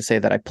often like to say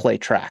that I play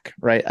track,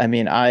 right? I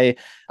mean, I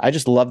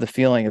just love the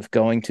feeling of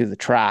going to the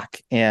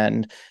track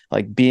and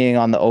like being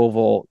on the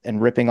oval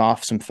and ripping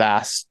off some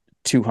fast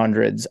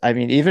 200s. I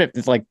mean, even if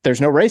it's like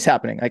there's no race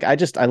happening, like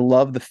I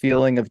love the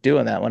feeling of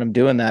doing that. When I'm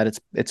doing that,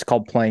 it's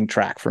called playing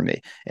track for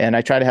me. And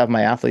I try to have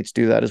my athletes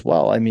do that as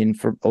well. I mean,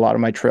 for a lot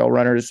of my trail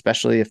runners,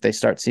 especially if they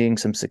start seeing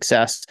some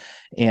success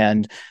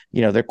and,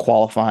 they're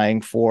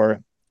qualifying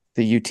for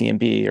the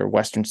UTMB or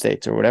Western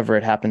States or whatever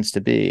it happens to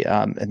be.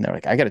 And they're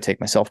like, I got to take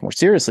myself more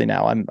seriously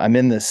now. I'm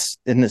in this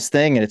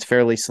thing and it's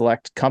fairly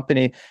select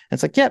company. And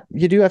it's like, yeah,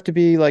 you do have to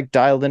be like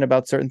dialed in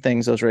about certain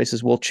things. Those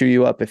races will chew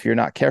you up if you're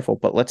not careful,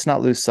 but let's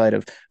not lose sight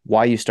of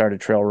why you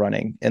started trail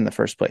running in the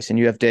first place. And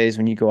you have days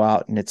when you go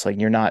out and it's like,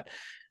 you're not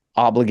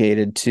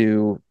obligated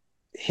to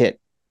hit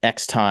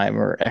X time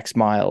or X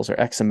miles or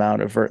X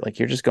amount of vert, like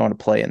you're just going to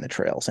play in the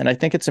trails. And I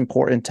think it's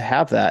important to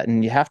have that,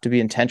 and you have to be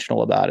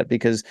intentional about it,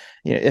 because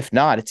if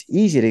not, it's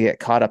easy to get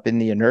caught up in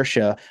the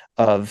inertia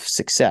of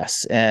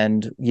success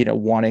and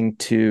wanting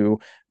to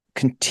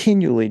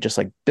continually just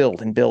like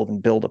build and build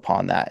and build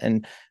upon that.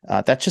 And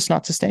that's just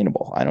not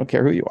sustainable. I don't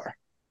care who you are.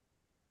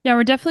 Yeah,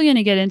 we're definitely going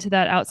to get into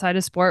that outside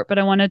of sport, but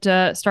I wanted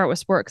to start with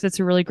sport because it's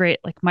a really great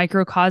like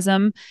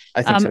microcosm.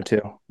 I think so too.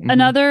 Mm-hmm.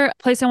 Another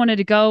place I wanted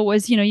to go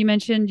was, you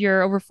mentioned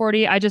you're over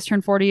 40. I just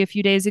turned 40 a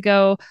few days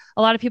ago.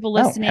 A lot of people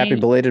Oh, happy listening.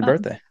 belated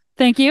birthday.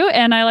 Thank you.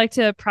 And I like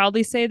to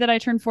proudly say that I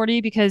turned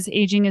 40 because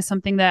aging is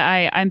something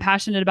that I'm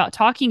passionate about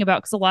talking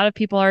about, because a lot of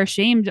people are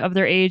ashamed of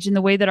their age, and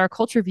the way that our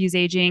culture views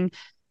aging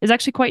is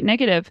actually quite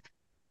negative.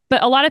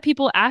 But a lot of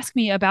people ask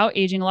me about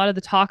aging, a lot of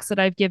the talks that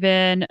I've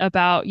given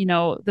about,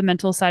 the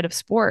mental side of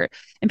sport.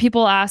 And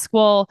people ask,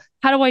 well,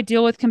 how do I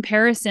deal with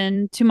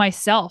comparison to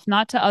myself,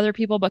 not to other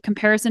people, but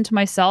comparison to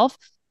myself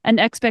and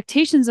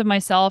expectations of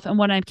myself and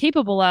what I'm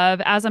capable of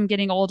as I'm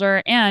getting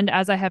older and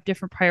as I have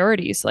different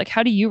priorities. Like,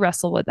 how do you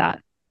wrestle with that?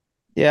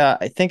 Yeah,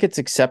 I think it's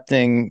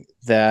accepting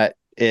that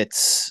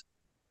it's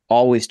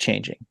always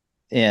changing,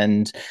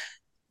 and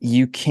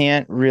you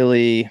can't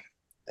really,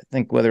 I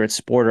think, whether it's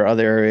sport or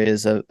other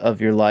areas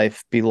of your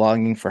life, be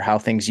longing for how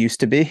things used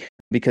to be,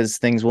 because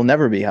things will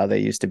never be how they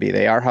used to be.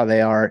 They are how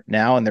they are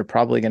now, and they're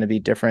probably going to be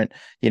different,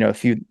 a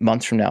few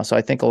months from now. So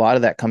I think a lot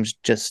of that comes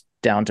just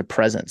down to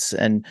presence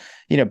and,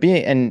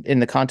 being, and in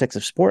the context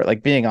of sport,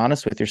 like being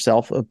honest with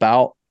yourself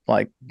about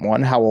like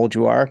one, how old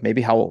you are,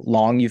 maybe how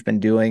long you've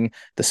been doing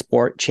the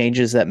sport,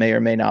 changes that may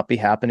or may not be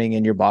happening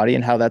in your body,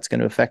 and how that's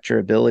going to affect your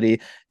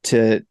ability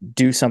to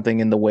do something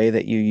in the way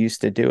that you used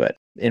to do it.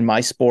 In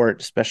my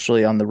sport,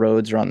 especially on the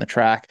roads or on the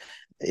track,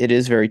 it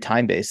is very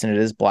time-based and it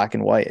is black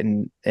and white.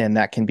 And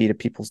that can be to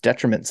people's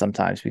detriment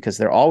sometimes, because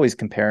they're always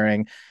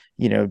comparing,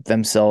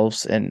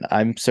 themselves. And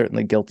I'm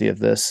certainly guilty of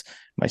this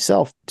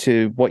myself,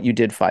 to what you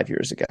did 5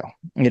 years ago,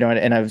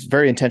 and I was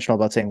very intentional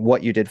about saying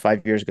what you did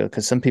 5 years ago,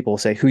 because some people will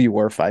say who you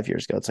were 5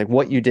 years ago. It's like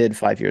what you did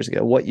 5 years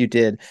ago, what you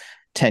did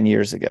 10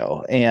 years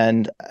ago.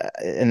 And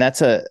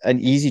that's an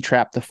easy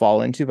trap to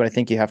fall into, but I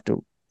think you have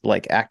to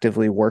like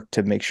actively work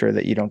to make sure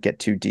that you don't get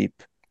too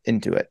deep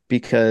into it.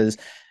 Because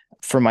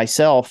for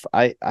myself,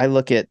 I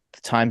look at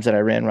the times that I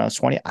ran when I was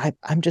 20,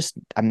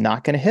 I'm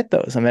not going to hit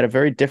those. I'm at a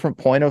very different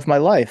point of my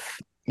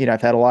life.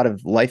 I've had a lot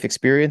of life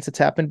experience that's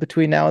happened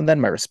between now and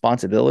then. My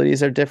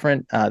responsibilities are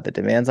different. The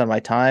demands on my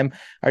time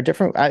are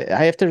different.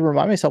 I have to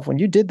remind myself, when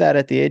you did that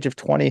at the age of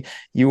 20,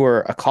 you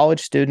were a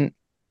college student.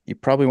 You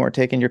probably weren't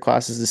taking your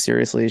classes as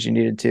seriously as you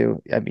needed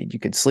to. I mean, you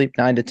could sleep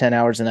 9 to 10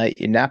 hours a night.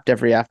 You napped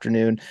every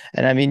afternoon.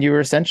 And I mean, you were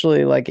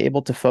essentially like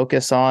able to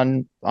focus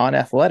on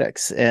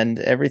athletics, and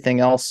everything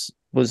else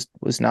was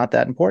not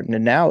that important.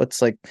 And now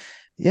it's like,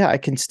 yeah, I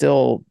can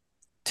still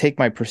take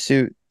my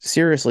pursuit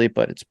seriously,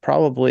 but it's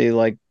probably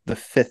like the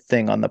fifth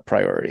thing on the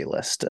priority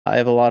list. I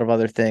have a lot of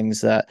other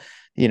things that,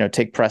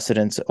 take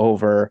precedence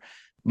over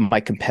my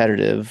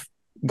competitive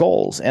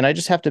goals. And I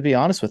just have to be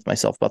honest with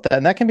myself about that.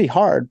 And that can be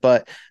hard,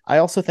 but I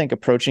also think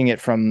approaching it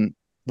from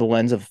the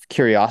lens of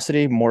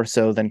curiosity more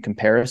so than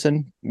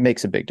comparison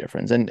makes a big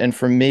difference. And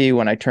for me,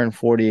 when I turned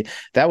 40,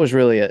 that was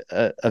really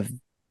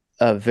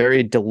a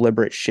very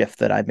deliberate shift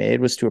that I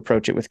made, was to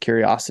approach it with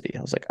curiosity.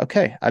 I was like,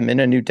 okay, I'm in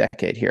a new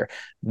decade here.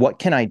 What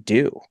can I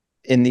do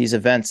in these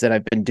events that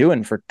I've been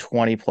doing for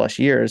 20 plus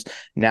years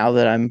now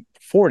that I'm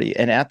 40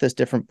 and at this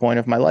different point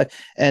of my life?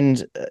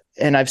 And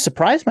I've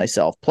surprised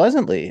myself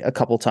pleasantly a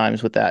couple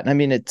times with that. And I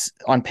mean, it's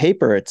on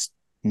paper, it's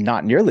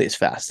not nearly as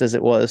fast as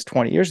it was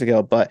 20 years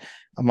ago, but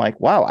I'm like,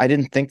 wow, I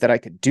didn't think that I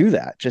could do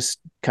that. Just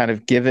kind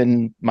of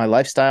given my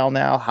lifestyle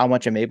now, how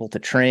much I'm able to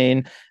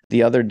train,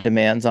 the other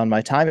demands on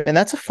my time. And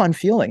that's a fun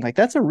feeling. Like,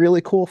 that's a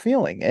really cool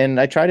feeling. And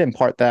I try to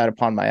impart that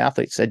upon my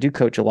athletes. I do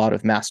coach a lot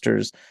of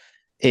masters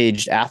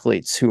aged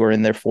athletes who are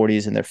in their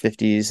 40s and their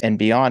 50s and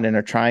beyond, and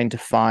are trying to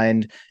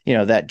find,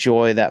 that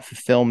joy, that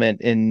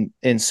fulfillment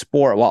in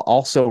sport, while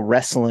also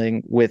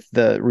wrestling with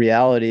the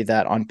reality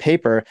that on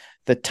paper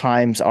the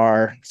times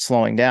are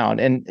slowing down.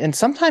 And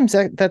sometimes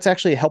that's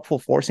actually a helpful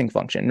forcing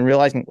function, and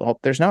realizing, well,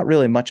 there's not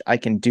really much I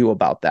can do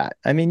about that.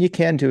 I mean, you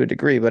can to a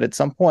degree, but at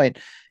some point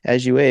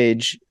as you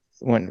age,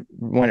 when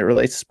it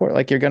relates to sport,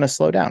 like, you're going to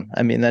slow down.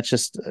 I mean, that's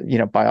just,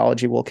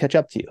 biology will catch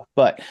up to you.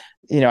 But,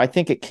 I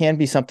think it can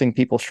be something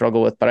people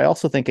struggle with, but I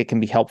also think it can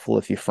be helpful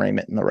if you frame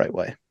it in the right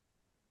way.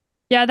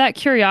 Yeah, that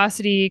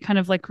curiosity kind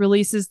of like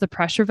releases the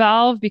pressure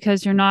valve,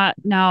 because you're not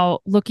now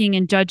looking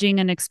and judging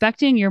and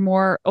expecting. You're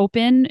more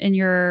open in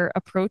your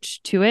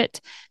approach to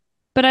it.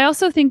 But I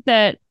also think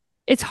that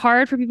it's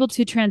hard for people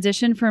to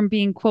transition from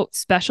being, quote,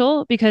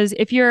 special, because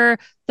if you're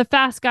the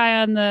fast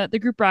guy on the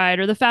group ride,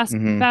 or the fast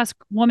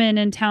woman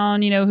in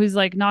town, who's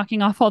like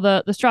knocking off all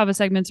the Strava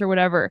segments or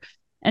whatever,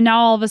 and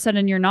now all of a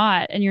sudden you're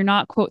not, and you're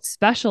not, quote,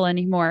 special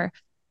anymore.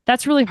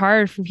 That's really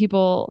hard for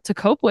people to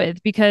cope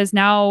with, because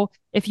now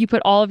if you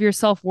put all of your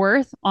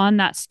self-worth on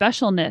that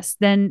specialness,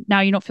 then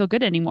now you don't feel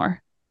good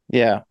anymore.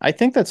 Yeah, I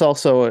think that's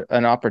also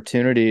an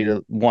opportunity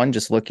to, one,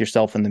 just look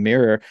yourself in the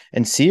mirror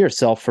and see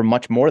yourself for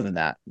much more than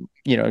that.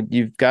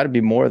 You've got to be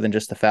more than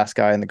just the fast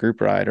guy in the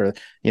group ride, or,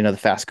 the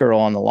fast girl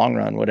on the long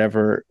run,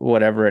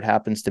 whatever it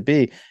happens to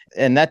be.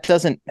 And that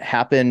doesn't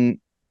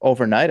happen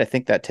overnight. I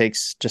think that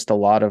takes just a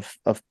lot of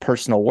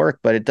personal work,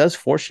 but it does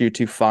force you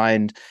to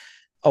find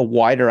a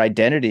wider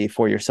identity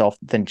for yourself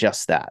than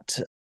just that.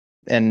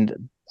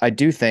 And I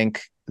do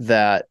think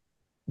that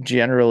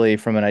generally,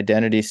 from an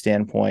identity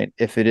standpoint,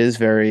 if it is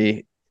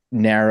very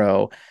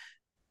narrow,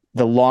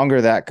 the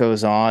longer that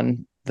goes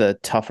on, the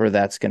tougher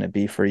that's going to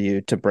be for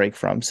you to break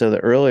from. So the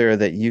earlier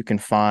that you can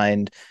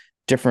find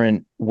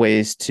different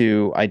ways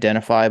to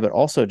identify, but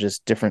also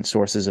just different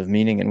sources of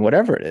meaning in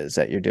whatever it is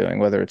that you're doing,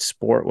 whether it's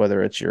sport,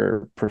 whether it's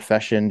your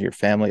profession, your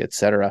family,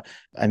 etc.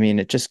 I mean,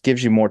 it just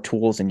gives you more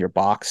tools in your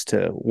box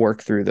to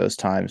work through those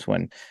times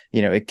when,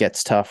 it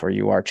gets tough, or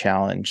you are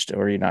challenged,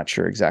 or you're not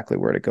sure exactly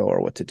where to go or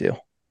what to do.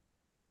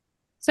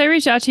 So I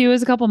reached out to you, it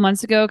was a couple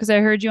months ago, because I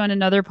heard you on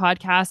another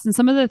podcast, and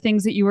some of the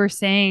things that you were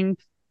saying,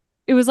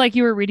 it was like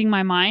you were reading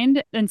my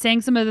mind and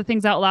saying some of the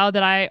things out loud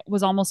that I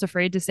was almost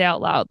afraid to say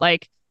out loud.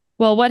 Like,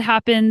 well, what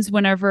happens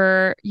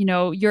whenever,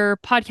 your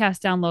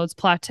podcast downloads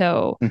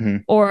plateau,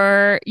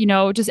 or,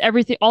 just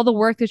everything, all the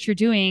work that you're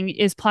doing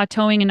is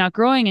plateauing and not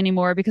growing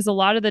anymore? Because a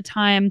lot of the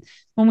time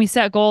when we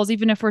set goals,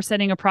 even if we're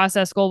setting a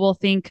process goal, we'll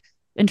think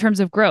in terms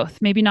of growth,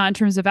 maybe not in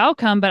terms of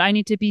outcome, but I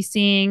need to be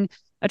seeing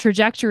a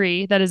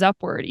trajectory that is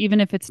upward. Even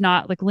if it's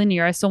not like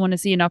linear, I still want to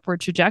see an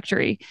upward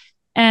trajectory.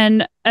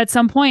 And at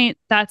some point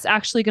that's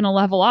actually going to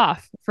level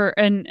off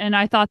and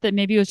I thought that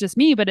maybe it was just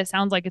me, but it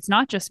sounds like it's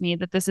not just me,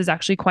 that this is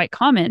actually quite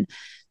common.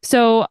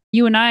 So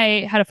you and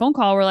I had a phone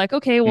call. We're like,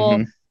 okay,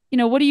 well,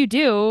 what do you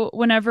do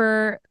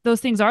whenever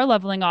those things are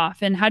leveling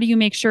off? And how do you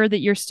make sure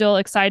that you're still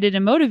excited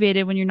and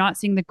motivated when you're not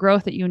seeing the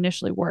growth that you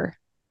initially were?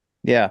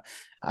 Yeah.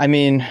 I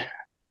mean,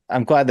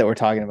 I'm glad that we're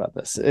talking about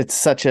this. It's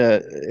such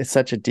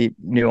a deep,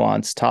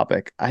 nuanced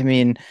topic. I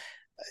mean,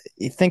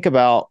 you think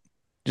about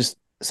just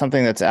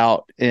something that's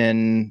out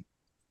in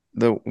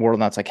the world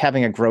now. It's like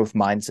having a growth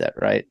mindset,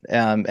 right?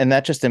 And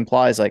that just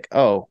implies like,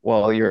 oh,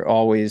 well, you're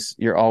always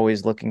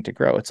looking to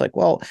grow. It's like,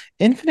 well,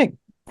 infinite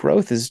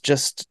growth is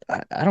just,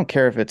 I don't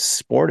care if it's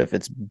sport, if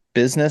it's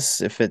business,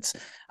 if it's,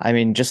 I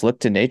mean, just look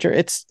to nature.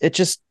 It's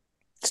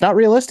not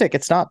realistic.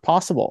 It's not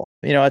possible.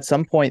 At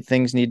some point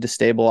things need to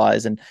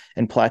stabilize and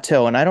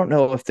plateau. And I don't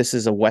know if this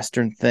is a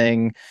Western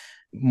thing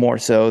more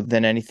so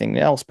than anything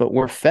else, but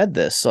we're fed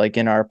this like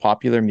in our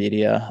popular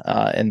media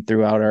and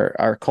throughout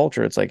our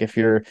culture. It's like, if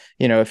you're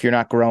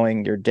not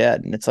growing, you're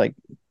dead. And it's like,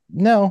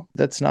 no,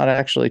 that's not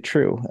actually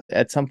true.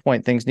 At some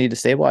point things need to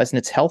stabilize, and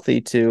it's healthy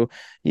to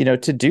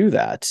do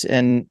that.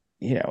 And,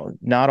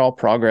 not all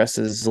progress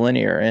is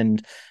linear.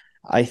 And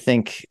I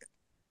think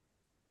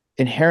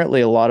inherently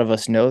a lot of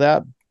us know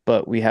that,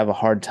 but we have a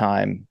hard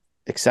time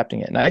accepting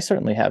it. And I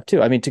certainly have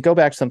too. I mean, to go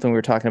back to something we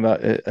were talking about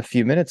a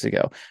few minutes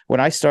ago, when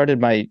I started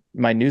my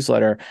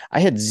newsletter, I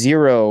had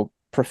zero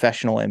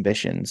professional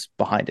ambitions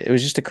behind it. It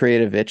was just a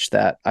creative itch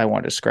that I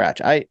wanted to scratch.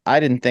 I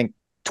didn't think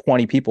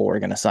 20 people were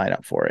going to sign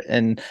up for it.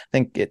 And I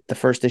think the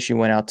first issue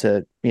went out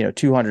to,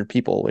 200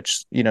 people,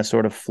 which,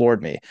 sort of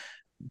floored me.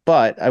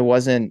 But I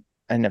didn't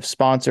have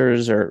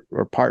sponsors or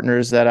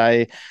partners that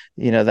I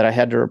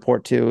had to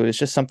report to. It was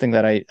just something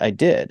that I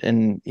did.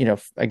 And,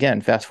 again,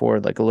 fast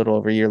forward like a little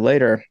over a year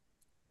later,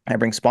 I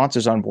bring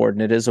sponsors on board,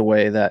 and it is a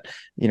way that,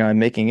 I'm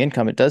making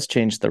income. It does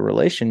change the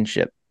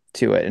relationship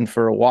to it. And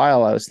for a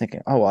while I was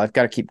thinking, oh, well, I've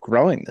got to keep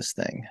growing this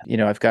thing.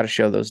 I've got to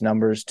show those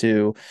numbers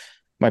to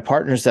my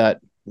partners that,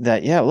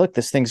 yeah, look,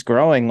 this thing's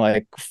growing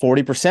like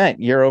 40%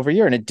 year over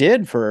year. And it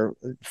did for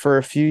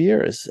a few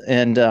years.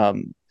 And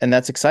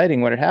that's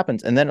exciting when it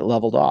happens. And then it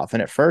leveled off.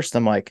 And at first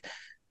I'm like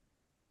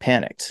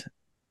panicked.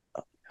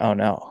 Oh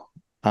no,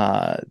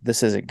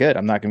 this isn't good.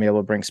 I'm not going to be able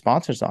to bring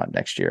sponsors on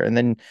next year. And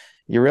then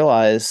you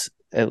realize,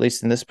 at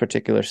least in this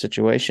particular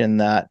situation,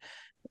 that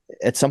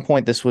at some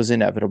point this was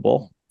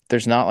inevitable.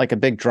 There's not like a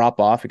big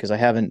drop off because I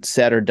haven't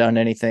said or done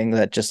anything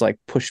that just like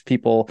pushed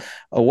people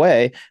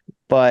away.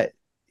 But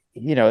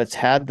it's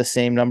had the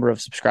same number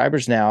of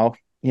subscribers now,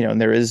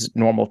 and there is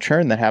normal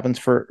churn that happens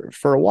for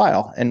a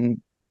while. And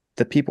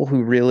the people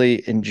who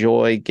really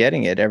enjoy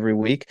getting it every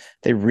week,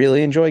 they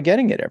really enjoy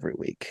getting it every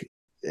week.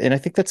 And I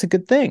think that's a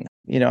good thing.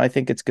 I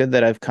think it's good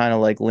that I've kind of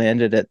like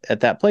landed at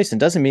that place. And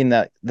doesn't mean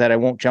that I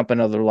won't jump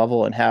another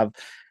level and have,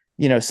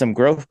 some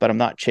growth, but I'm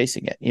not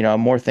chasing it.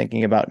 I'm more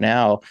thinking about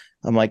now.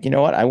 I'm like, you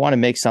know what? I want to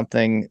make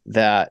something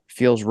that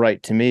feels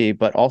right to me,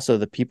 but also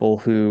the people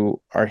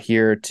who are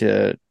here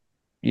to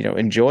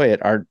enjoy it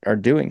are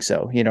doing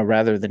so,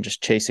 rather than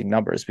just chasing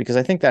numbers. Because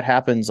I think that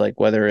happens, like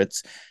whether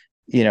it's,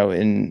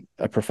 in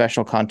a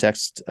professional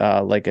context,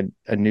 like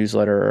a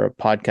newsletter or a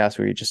podcast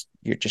where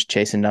you're just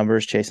chasing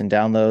numbers, chasing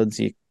downloads.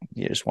 You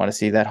just want to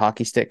see that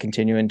hockey stick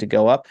continuing to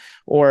go up.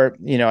 Or,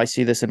 I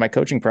see this in my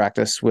coaching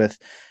practice with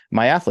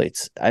my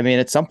athletes. I mean,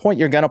 at some point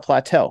you're going to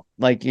plateau.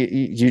 Like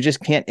you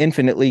just can't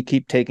infinitely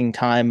keep taking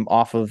time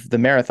off of the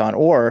marathon.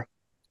 Or,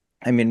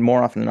 I mean,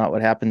 more often than not,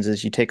 what happens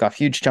is you take off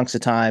huge chunks of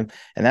time,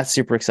 and that's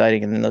super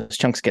exciting. And then those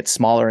chunks get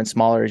smaller and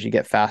smaller as you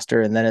get faster.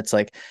 And then it's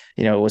like,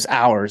 it was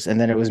hours, and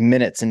then it was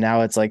minutes, and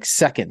now it's like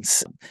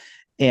seconds.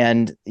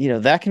 And,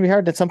 that can be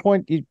hard. At some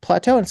point you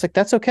plateau, and it's like,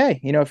 that's okay.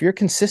 If you're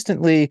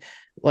consistently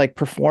like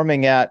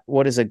performing at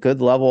what is a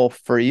good level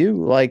for you,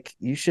 like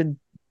you should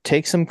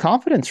take some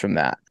confidence from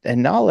that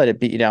and not let it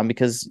beat you down,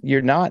 because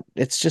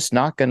it's just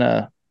not going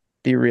to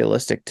be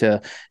realistic to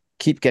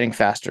keep getting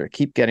faster,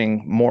 keep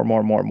getting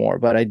more.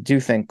 But I do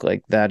think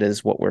like that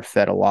is what we're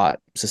fed a lot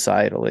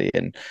societally,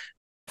 and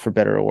for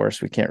better or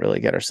worse, we can't really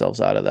get ourselves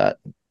out of that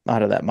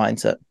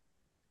mindset.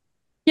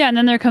 Yeah. And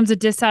then there comes a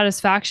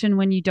dissatisfaction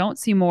when you don't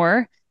see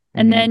more.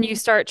 And then you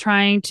start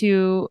trying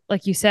to,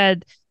 like you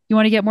said, you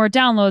want to get more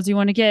downloads, you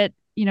want to get,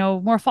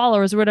 more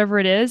followers or whatever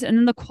it is. And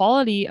then the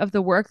quality of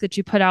the work that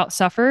you put out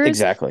suffers.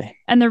 Exactly.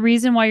 And the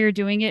reason why you're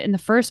doing it in the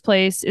first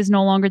place is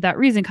no longer that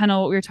reason. Kind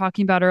of what we were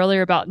talking about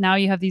earlier about now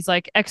you have these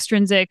like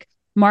extrinsic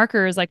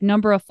markers, like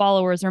number of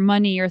followers or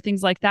money or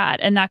things like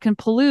that. And that can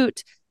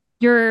pollute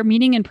your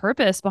meaning and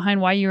purpose behind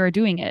why you are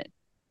doing it.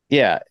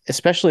 Yeah,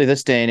 especially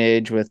this day and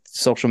age with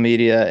social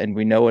media, and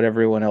we know what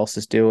everyone else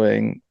is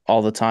doing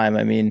all the time.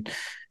 I mean,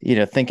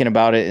 thinking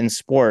about it in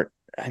sport,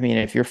 I mean,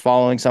 if you're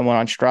following someone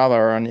on Strava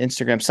or on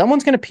Instagram,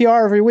 someone's going to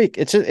PR every week.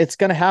 It's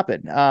going to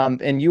happen.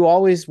 And you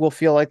always will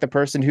feel like the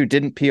person who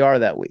didn't PR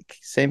that week.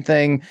 Same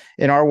thing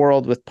in our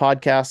world with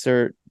podcasts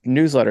or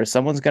newsletters.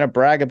 Someone's going to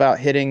brag about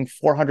hitting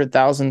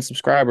 400,000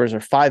 subscribers or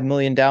 5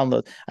 million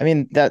downloads. I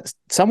mean,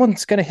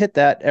 someone's going to hit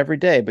that every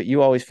day, but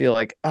you always feel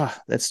like,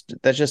 that's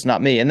just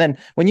not me. And then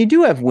when you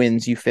do have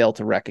wins, you fail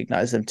to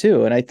recognize them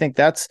too. And I think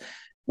that's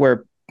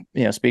where,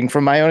 speaking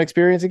from my own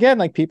experience again,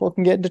 like people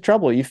can get into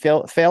trouble. You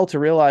fail to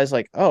realize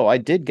like, oh, I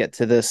did get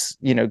to this,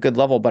 good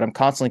level, but I'm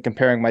constantly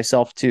comparing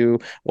myself to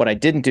what I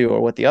didn't do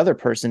or what the other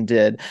person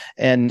did.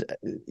 And,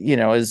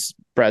 as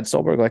Brad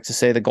Stolberg likes to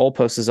say, the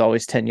goalpost is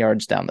always 10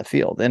 yards down the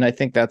field. And I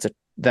think that's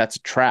a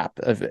trap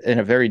and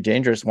a very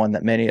dangerous one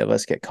that many of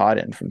us get caught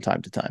in from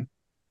time to time.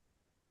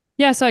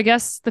 Yeah. So I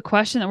guess the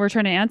question that we're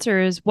trying to answer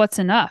is what's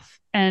enough?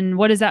 And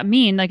what does that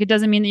mean? Like, it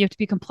doesn't mean that you have to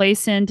be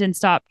complacent and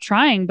stop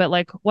trying, but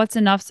like, what's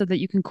enough so that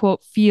you can,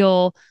 quote,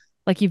 feel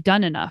like you've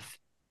done enough?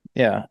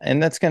 Yeah.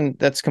 And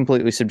that's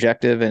completely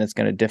subjective, and it's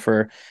going to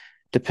differ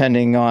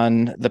depending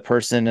on the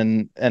person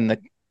and the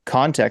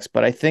context.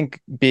 But I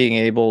think being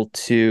able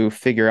to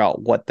figure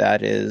out what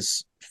that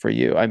is for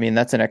you, I mean,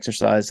 that's an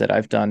exercise that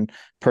I've done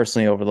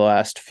personally over the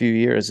last few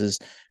years, is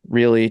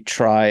really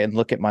try and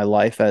look at my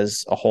life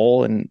as a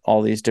whole and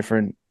all these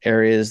different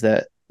areas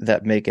that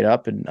make it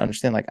up, and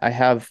understand like I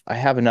have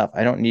enough.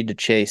 I don't need to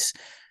chase,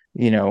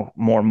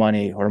 more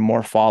money or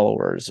more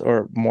followers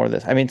or more of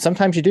this. I mean,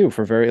 sometimes you do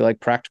for very like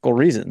practical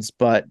reasons,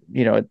 but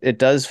it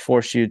does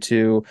force you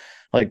to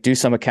like do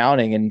some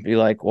accounting and be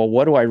like, well,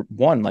 what do I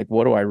want? Like,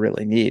 what do I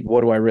really need?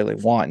 What do I really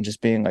want? And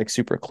just being like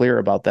super clear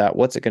about that.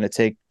 What's it going to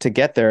take to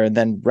get there? And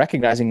then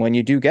recognizing when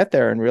you do get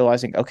there and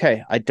realizing,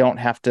 okay, I don't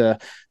have to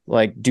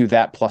like do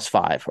that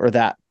 +5 or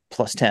that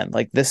 +10.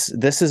 Like this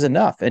is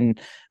enough. And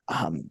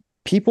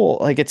people,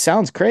 like, it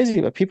sounds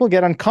crazy, but people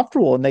get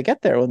uncomfortable when they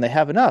get there, when they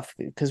have enough,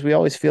 because we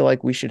always feel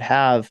like we should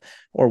have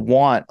or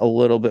want a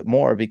little bit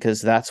more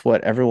because that's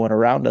what everyone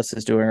around us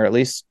is doing, or at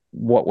least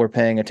what we're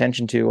paying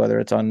attention to, whether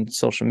it's on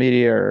social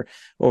media or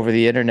over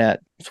the internet.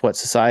 It's what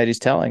society's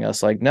telling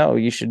us. Like, no,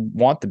 you should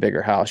want the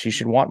bigger house. You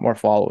should want more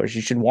followers.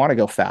 You should want to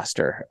go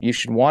faster. You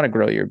should want to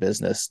grow your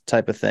business,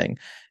 type of thing.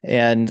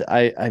 And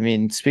I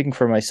mean, speaking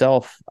for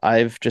myself,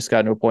 I've just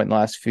gotten to a point in the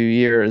last few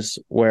years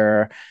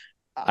where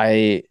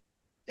I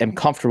am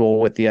comfortable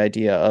with the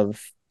idea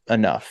of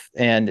enough.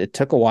 And it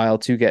took a while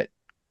to get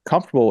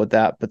comfortable with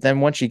that. But then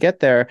once you get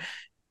there,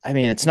 I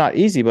mean, it's not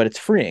easy, but it's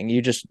freeing.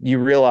 You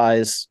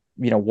realize,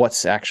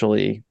 what's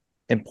actually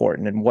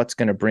important and what's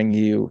going to bring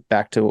you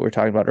back to what we were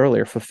talking about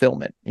earlier,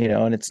 fulfillment,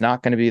 and it's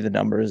not going to be the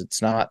numbers.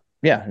 It's not,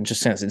 yeah,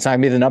 it's not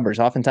going to be the numbers.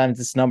 Oftentimes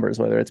it's numbers,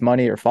 whether it's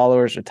money or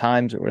followers or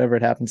times or whatever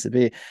it happens to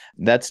be.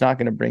 That's not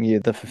going to bring you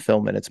the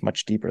fulfillment. It's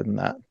much deeper than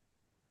that.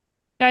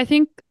 I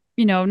think,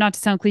 not to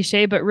sound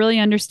cliche, but really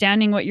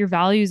understanding what your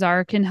values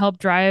are can help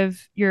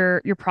drive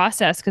your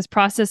process, because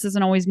process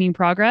doesn't always mean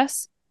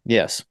progress.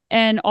 Yes.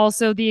 And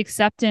also the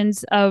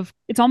acceptance of,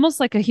 it's almost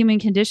like a human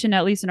condition,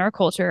 at least in our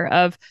culture,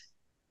 of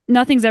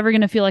nothing's ever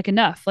going to feel like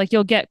enough. Like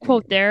you'll get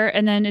quote there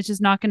and then it's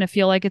just not going to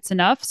feel like it's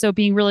enough. So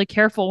being really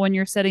careful when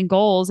you're setting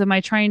goals. Am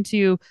I trying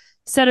to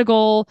set a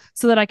goal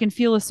so that I can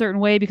feel a certain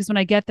way, because when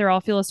I get there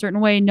I'll feel a certain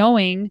way,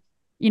 knowing,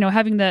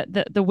 having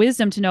the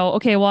wisdom to know,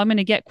 okay, well, I'm going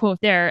to get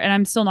quote there and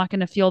I'm still not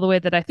going to feel the way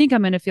that I think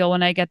I'm going to feel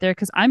when I get there,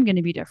 because I'm going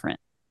to be different.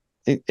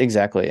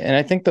 Exactly. And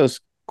I think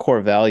those core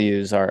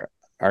values are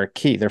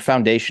key. They're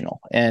foundational.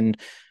 And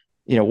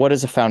what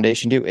does a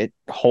foundation do? It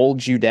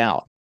holds you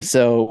down.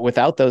 So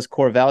without those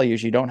core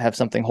values, you don't have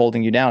something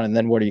holding you down. And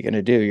then what are you going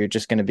to do? You're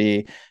just going to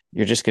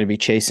be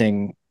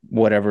chasing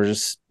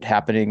whatever's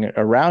happening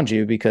around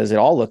you, because it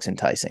all looks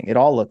enticing. It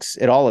all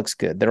looks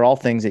good. They're all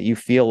things that you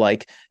feel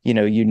like,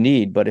 you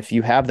need. But if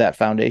you have that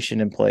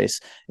foundation in place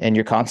and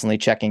you're constantly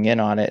checking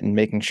in on it and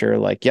making sure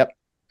like, yep,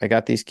 I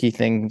got these key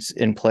things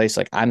in place,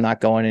 like I'm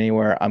not going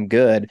anywhere, I'm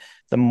good.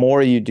 The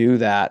more you do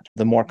that,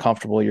 the more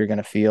comfortable you're going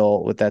to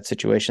feel with that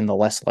situation, the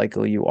less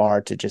likely you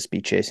are to just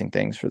be chasing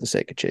things for the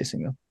sake of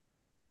chasing them.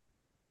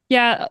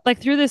 Yeah,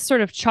 like through this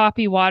sort of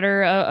choppy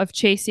water of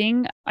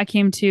chasing, I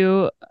came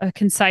to a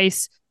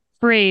concise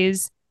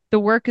phrase: the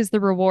work is the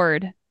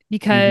reward. Mm-hmm.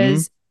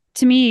 Because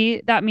to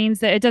me, that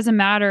means that it doesn't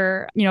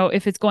matter,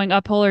 if it's going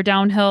uphill or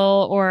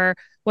downhill or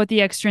what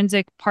the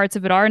extrinsic parts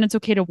of it are. And it's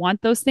okay to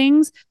want those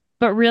things.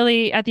 But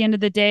really, at the end of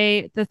the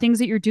day, the things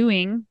that you're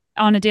doing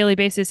on a daily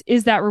basis,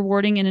 is that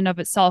rewarding in and of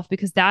itself?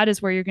 Because that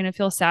is where you're going to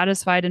feel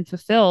satisfied and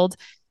fulfilled.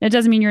 And it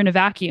doesn't mean you're in a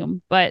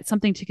vacuum, but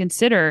something to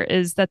consider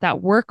is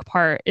that work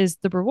part is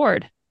the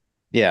reward.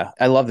 Yeah,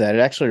 I love that. It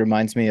actually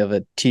reminds me of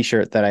a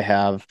t-shirt that I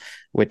have,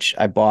 which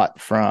I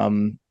bought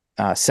from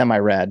Semi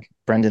Rad,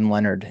 Brendan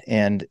Leonard,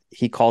 and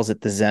he calls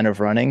it the Zen of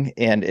running.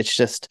 And it's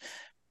just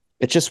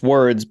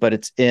words, but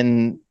it's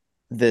in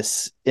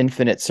this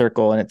infinite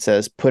circle, and it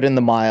says put in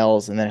the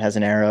miles, and then it has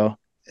an arrow.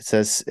 It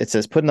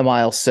says put in the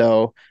miles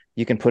so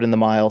you can put in the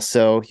miles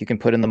so you can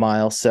put in the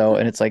miles so,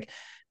 and it's like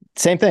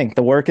same thing.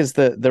 The work is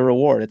the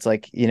reward. It's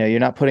like, you're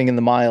not putting in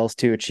the miles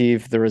to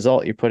achieve the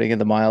result. You're putting in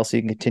the miles so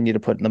you can continue to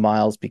put in the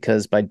miles,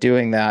 because by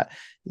doing that,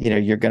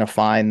 you're going to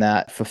find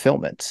that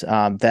fulfillment,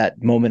 that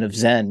moment of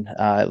Zen,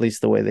 at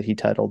least the way that he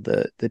titled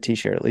the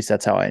t-shirt. At least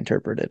that's how I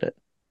interpreted it.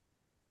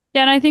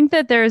 Yeah. And I think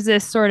that there's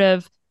this sort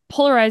of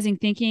polarizing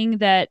thinking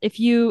that if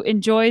you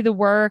enjoy the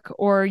work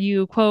or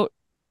you quote,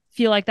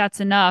 feel like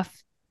that's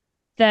enough,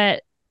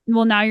 that,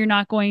 well, now you're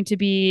not going to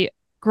be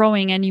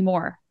growing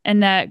anymore.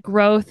 And that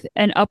growth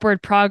and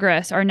upward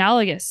progress are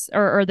analogous,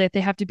 or that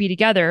they have to be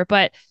together.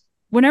 But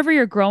whenever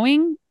you're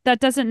growing,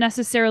 that doesn't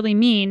necessarily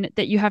mean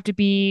that you have to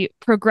be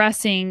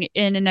progressing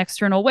in an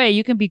external way.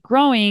 You can be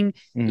growing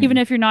even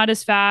Mm. if you're not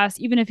as fast,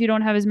 even if you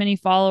don't have as many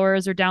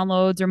followers or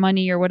downloads or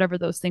money or whatever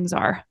those things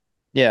are.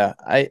 Yeah,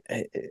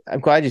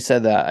 I'm glad you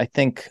said that. I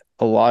think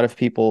a lot of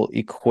people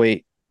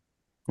equate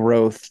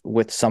growth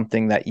with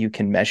something that you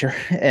can measure,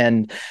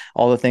 and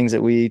all the things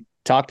that we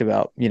talked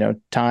about,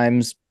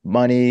 times,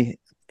 money,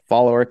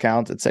 follower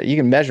counts, etc. You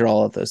can measure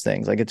all of those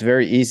things. Like, it's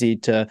very easy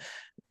to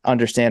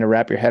understand or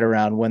wrap your head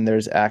around when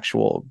there's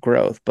actual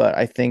growth. But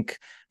I think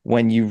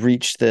when you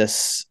reach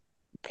this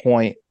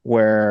point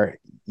where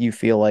you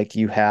feel like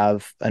you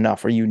have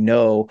enough, or you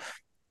know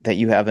that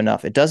you have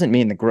enough, it doesn't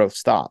mean the growth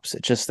stops.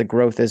 It's just the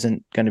growth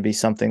isn't going to be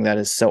something that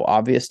is so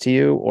obvious to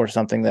you or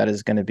something that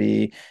is going to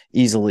be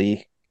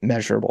easily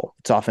measurable.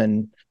 It's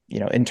often,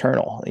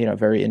 internal,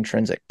 very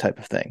intrinsic type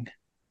of thing.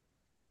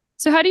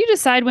 So, how do you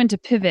decide when to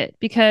pivot?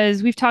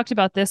 Because we've talked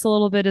about this a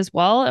little bit as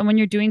well. And when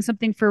you're doing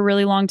something for a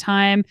really long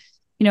time,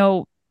 you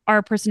know,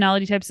 our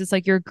personality types is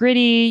like you're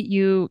gritty,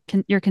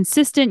 you're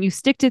consistent, you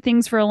stick to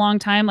things for a long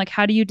time. Like,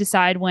 how do you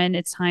decide when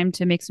it's time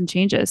to make some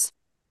changes?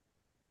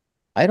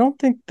 I don't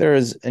think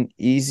there's an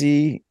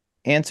easy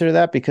answer to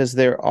that, because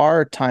there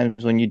are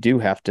times when you do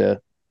have to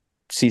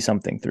see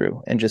something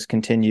through and just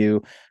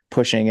continue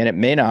pushing, and it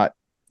may not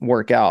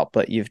work out,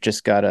 but you've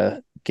just got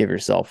to give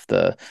yourself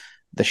the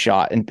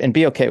shot and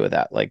be okay with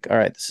that. Like, all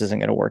right, this isn't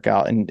going to work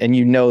out. And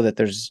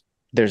that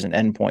there's an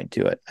end point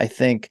to it. I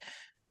think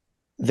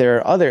there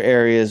are other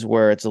areas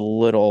where it's a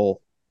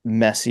little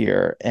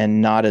messier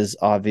and not as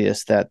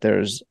obvious that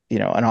there's,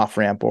 an off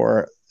ramp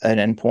or an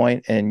end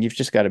point. And you've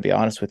just got to be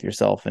honest with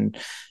yourself and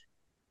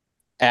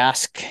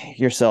ask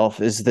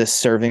yourself, is this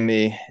serving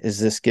me? Is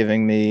this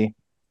giving me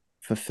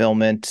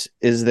fulfillment?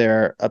 Is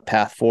there a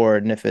path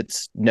forward? And if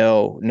it's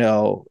no,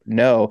 no,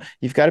 no,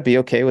 you've got to be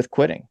okay with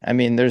quitting. I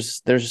mean,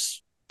 there's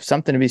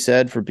something to be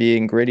said for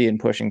being gritty and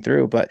pushing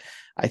through, but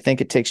I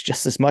think it takes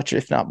just as much,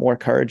 if not more,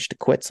 courage to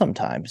quit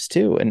sometimes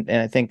too. And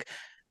I think,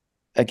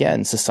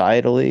 again,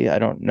 societally, I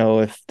don't know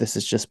if this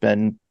has just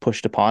been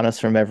pushed upon us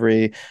from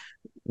every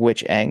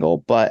which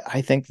angle, but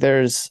I think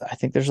there's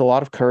a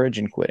lot of courage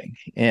in quitting,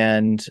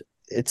 and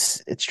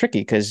it's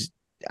tricky because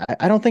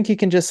I don't think you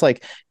can just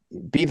like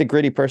be the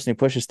gritty person who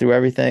pushes through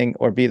everything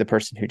or be the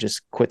person who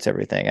just quits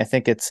everything. I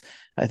think it's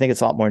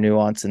a lot more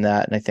nuanced than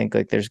that. And I think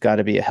like there's got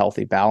to be a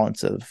healthy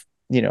balance of,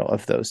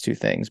 of those two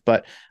things.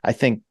 But I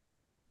think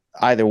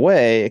either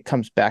way, it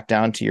comes back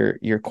down to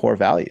your core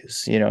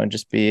values, and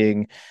just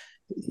being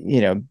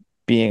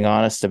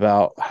honest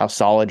about how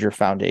solid your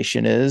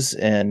foundation is,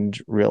 and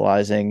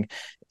realizing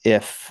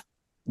if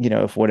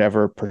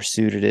whatever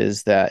pursuit it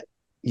is that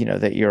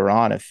that you're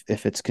on,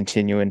 if it's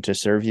continuing to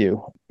serve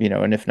you,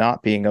 and if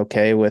not, being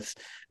okay with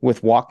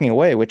walking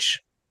away, which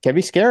can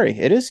be scary.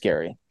 It is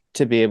scary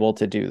to be able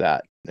to do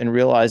that, and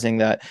realizing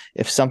that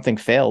if something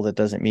failed, it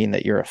doesn't mean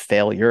that you're a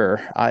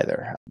failure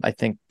either. I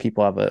think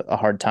people have a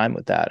hard time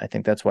with that. I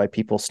think that's why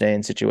people stay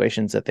in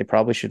situations that they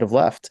probably should have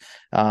left,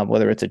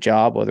 whether it's a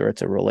job, whether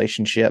it's a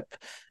relationship,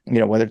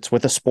 whether it's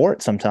with a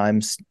sport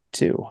sometimes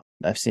too.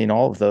 I've seen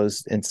all of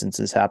those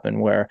instances happen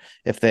where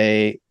if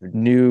they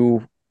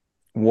knew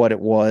what it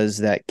was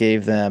that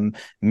gave them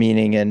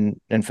meaning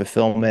and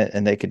fulfillment,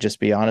 and they could just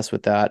be honest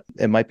with that,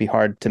 it might be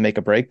hard to make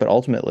a break, but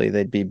ultimately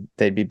they'd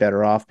be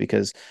better off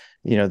because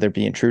they're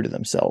being true to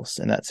themselves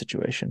in that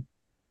situation.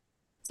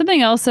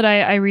 Something else that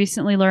I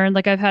recently learned,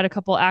 like I've had a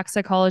couple ACT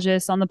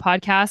psychologists on the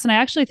podcast, and I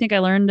actually think I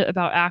learned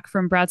about ACT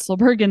from Brad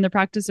Stulberg in The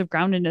Practice of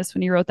Groundedness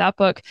when he wrote that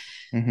book.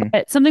 Mm-hmm.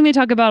 But something they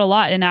talk about a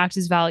lot in ACT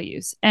is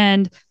values,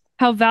 and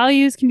how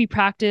values can be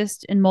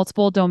practiced in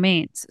multiple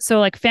domains. So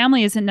like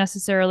family isn't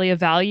necessarily a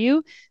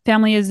value.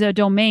 Family is a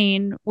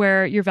domain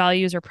where your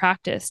values are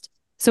practiced.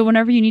 So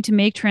whenever you need to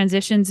make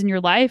transitions in your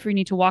life, or you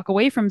need to walk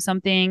away from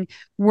something,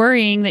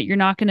 worrying that you're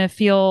not going to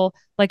feel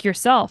like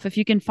yourself, if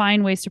you can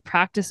find ways to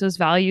practice those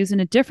values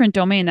in a different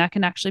domain, that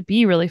can actually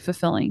be really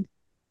fulfilling.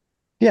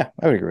 Yeah,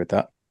 I would agree with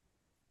that.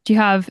 Do you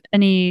have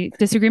any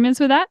disagreements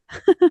with that?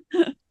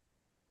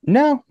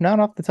 No, not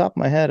off the top of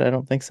my head. I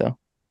don't think so.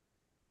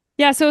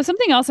 Yeah, so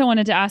something else I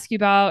wanted to ask you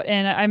about,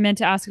 and I meant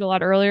to ask it a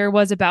lot earlier,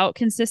 was about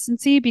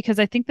consistency, because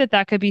I think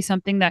that could be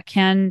something that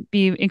can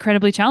be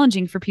incredibly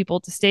challenging for people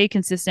to stay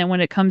consistent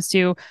when it comes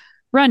to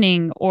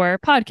running or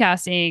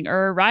podcasting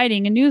or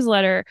writing a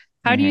newsletter.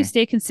 How do you Mm-hmm.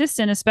 stay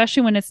consistent,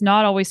 especially when it's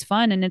not always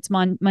fun and it's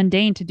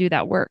mundane to do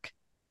that work?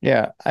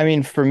 Yeah, I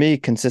mean, for me,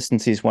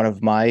 consistency is one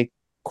of my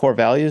core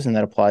values, and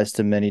that applies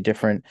to many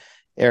different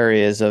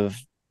areas of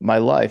my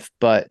life.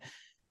 But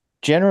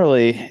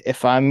generally,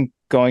 if I'm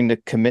going to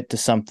commit to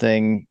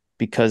something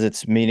because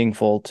it's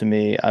meaningful to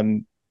me,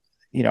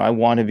 I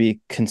want to be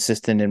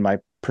consistent in my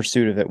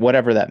pursuit of it,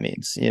 whatever that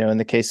means. In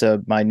the case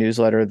of my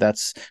newsletter,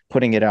 that's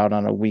putting it out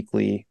on a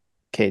weekly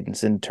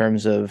cadence. In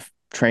terms of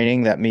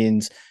training, that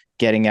means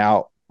getting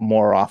out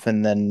more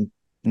often than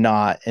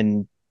not.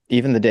 And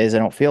even the days I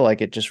don't feel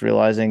like it, just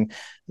realizing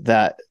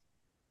that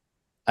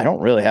I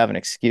don't really have an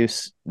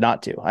excuse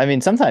not to. I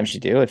mean, sometimes you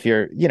do if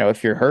you're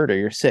hurt or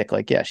you're sick,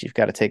 like, yes, you've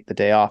got to take the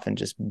day off and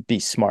just be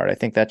smart. I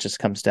think that just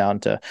comes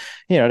down to,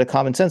 to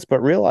common sense, but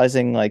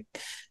realizing like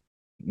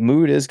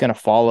mood is going to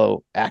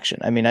follow action.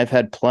 I mean, I've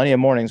had plenty of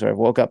mornings where I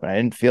woke up and I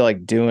didn't feel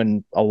like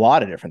doing a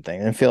lot of different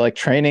things. I didn't feel like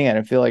training. I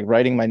didn't feel like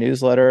writing my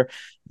newsletter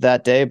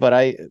that day, but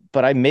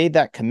I made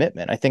that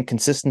commitment. I think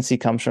consistency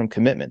comes from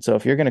commitment. So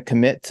if you're going to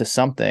commit to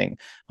something,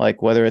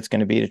 like whether it's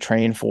going to be to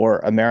train for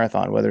a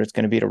marathon, whether it's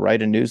going to be to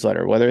write a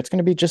newsletter, whether it's going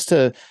to be just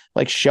to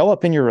like show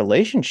up in your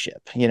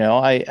relationship,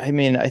 I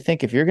mean, I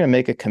think if you're going to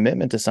make a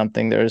commitment to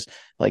something, there's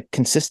like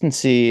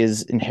consistency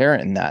is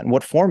inherent in that. And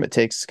what form it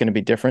takes is going to be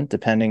different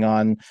depending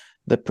on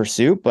the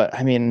pursuit. But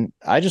I mean,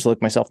 I just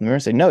look myself in the mirror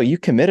and say, no, you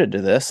committed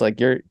to this. Like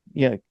you're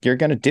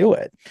going to do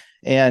it.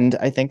 And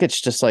I think it's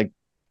just like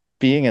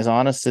being as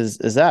honest as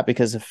that,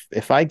 because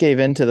if I gave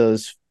into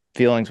those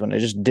feelings when I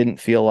just didn't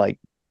feel like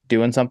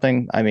doing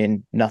something, I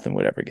mean, nothing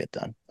would ever get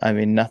done. I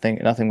mean, nothing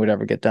would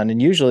ever get done.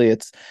 And usually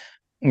it's,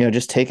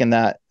 just taking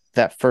that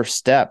first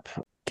step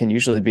can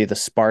usually be the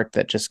spark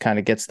that just kind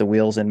of gets the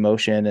wheels in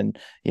motion. And,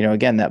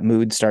 again, that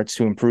mood starts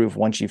to improve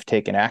once you've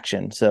taken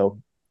action.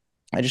 So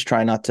I just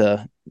try not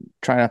to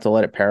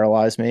let it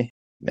paralyze me.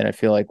 And I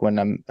feel like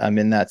when I'm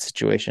in that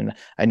situation,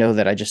 I know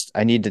that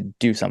I need to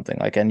do something.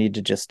 Like I need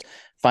to just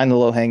find the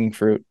low hanging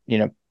fruit,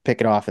 pick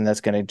it off. And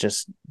that's going to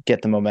just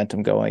get the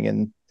momentum going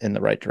in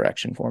the right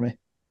direction for me.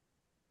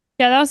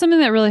 Yeah, that was something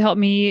that really helped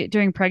me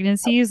during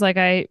pregnancies. Like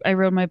I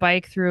rode my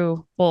bike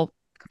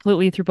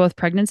completely through both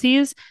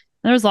pregnancies.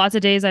 And there was lots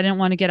of days I didn't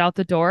want to get out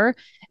the door.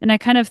 And I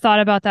kind of thought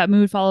about that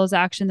mood follows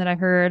action that I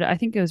heard. I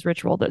think it was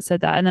Rich Roll that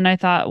said that. And then I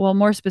thought, well,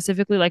 more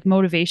specifically, like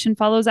motivation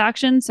follows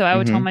action. So I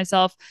would tell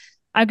myself,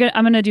 I'm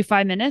going to do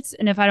 5 minutes.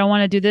 And if I don't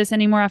want to do this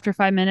anymore after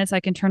 5 minutes, I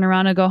can turn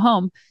around and go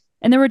home.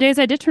 And there were days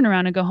I did turn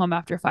around and go home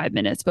after 5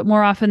 minutes, but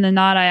more often than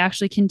not, I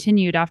actually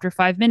continued after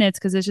 5 minutes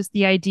because it's just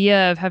the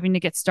idea of having to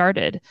get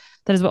started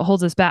that is what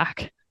holds us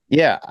back.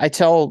 Yeah, I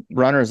tell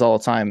runners all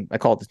the time, I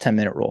call it the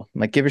 10-minute rule.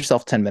 I'm like, give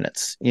yourself 10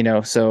 minutes,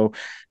 so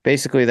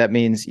basically that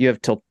means you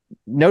have till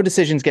no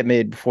decisions get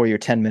made before you're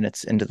 10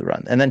 minutes into the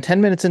run. And then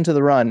 10 minutes into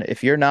the run,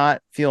 if you're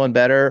not feeling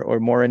better or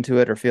more into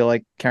it or feel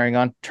like carrying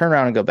on, turn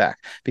around and go back.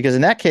 Because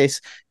in that case,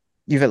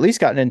 you've at least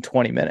gotten in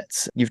 20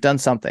 minutes. You've done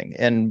something.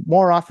 And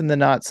more often than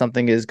not,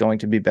 something is going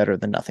to be better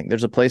than nothing.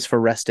 There's a place for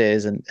rest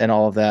days and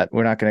all of that.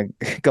 We're not going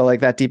to go like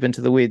that deep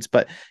into the weeds.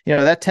 But,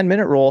 that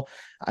 10-minute rule,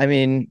 I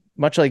mean,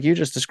 much like you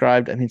just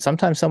described, I mean,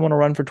 sometimes someone will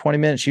run for 20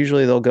 minutes.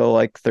 Usually they'll go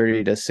like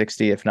 30 to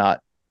 60, if not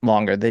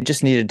longer. They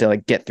just needed to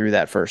like get through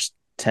that first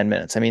 10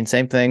 minutes. I mean,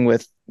 same thing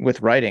with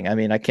writing. I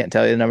mean, I can't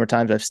tell you the number of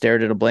times I've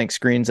stared at a blank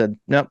screen and said,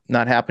 nope,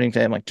 not happening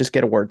today. I'm like, just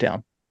get a word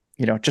down,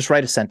 just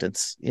write a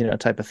sentence,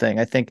 type of thing.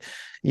 I think,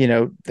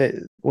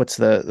 what's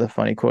the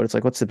funny quote? It's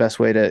like, what's the best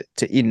way to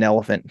eat an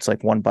elephant? It's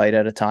like one bite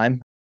at a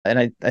time.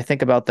 And I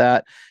think about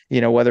that,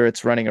 whether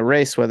it's running a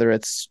race, whether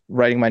it's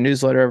writing my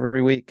newsletter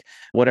every week,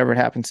 whatever it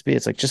happens to be,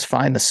 it's like, just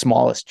find the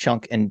smallest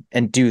chunk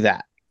and do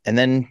that. And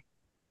then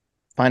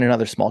find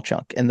another small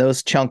chunk. And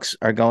those chunks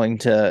are going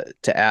to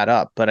add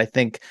up. But I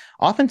think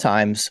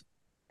oftentimes,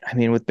 I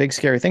mean, with big,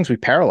 scary things, we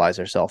paralyze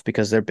ourselves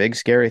because they're big,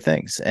 scary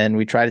things. And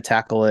we try to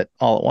tackle it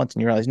all at once.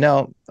 And you realize,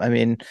 no, I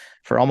mean,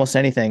 for almost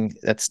anything,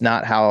 that's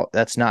not how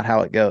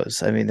it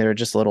goes. I mean, there are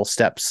just little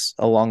steps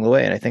along the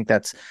way. And I think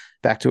that's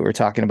back to what we were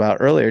talking about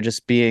earlier,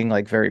 just being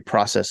like very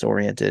process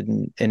oriented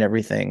in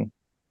everything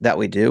that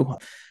we do.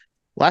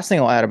 Last thing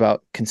I'll add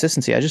about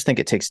consistency, I just think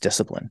it takes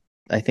discipline.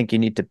 I think you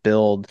need to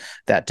build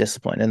that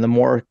discipline. And the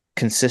more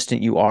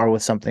consistent you are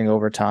with something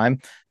over time,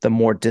 the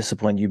more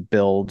discipline you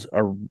build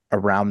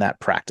around that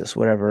practice,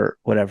 whatever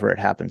it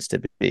happens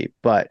to be.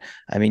 But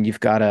I mean, you've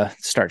got to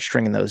start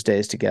stringing those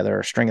days together,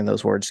 or stringing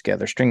those words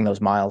together, stringing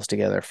those miles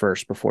together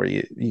first before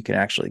you can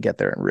actually get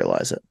there and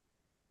realize it.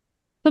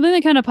 Something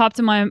that kind of popped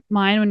in my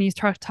mind when you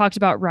talked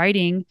about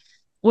writing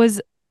was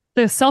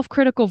the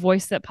self-critical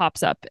voice that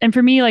pops up. And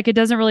for me, like, it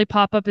doesn't really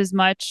pop up as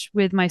much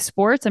with my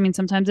sports. I mean,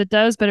 sometimes it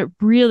does, but it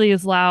really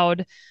is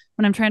loud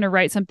when I'm trying to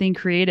write something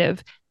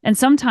creative. And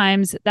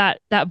sometimes that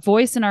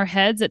voice in our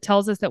heads that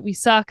tells us that we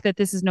suck, that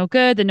this is no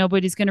good, that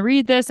nobody's going to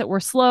read this, that we're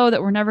slow,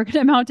 that we're never going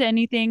to amount to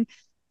anything.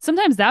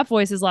 Sometimes that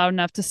voice is loud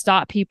enough to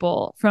stop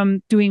people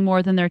from doing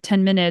more than their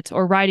 10 minutes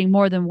or writing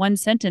more than one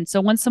sentence. So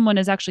once someone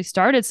has actually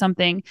started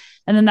something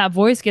and then that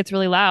voice gets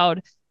really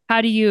loud, how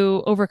do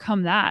you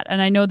overcome that?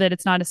 And I know that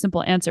it's not a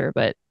simple answer,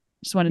 but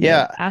just wanted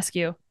to ask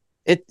you.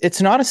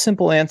 It's not a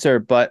simple answer,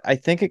 but I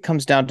think it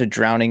comes down to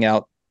drowning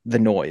out the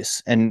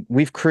noise. And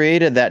we've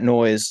created that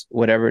noise,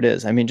 whatever it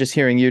is. I mean, just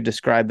hearing you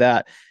describe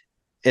that,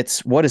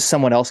 it's what is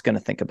someone else going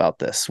to think about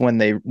this when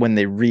they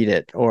read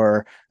it,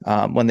 or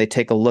when they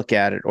take a look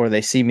at it, or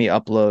they see me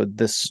upload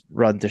this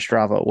run to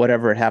Strava,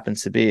 whatever it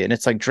happens to be. And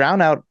it's like, drown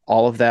out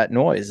all of that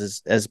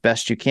noise as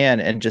best you can,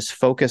 and just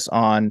focus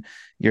on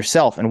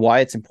yourself and why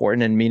it's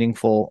important and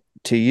meaningful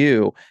to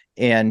you.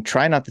 And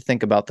try not to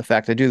think about the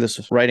fact, I do this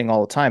with writing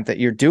all the time, that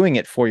you're doing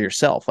it for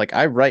yourself. Like,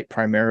 I write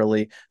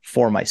primarily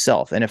for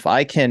myself. And if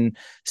I can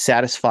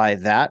satisfy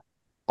that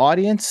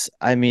audience,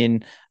 I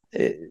mean,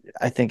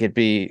 I think it'd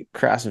be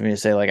crass of me to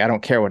say, like, I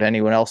don't care what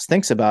anyone else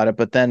thinks about it,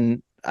 but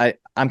then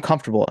I'm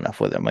comfortable enough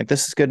with it. I'm like,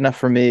 this is good enough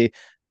for me.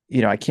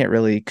 I can't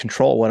really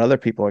control what other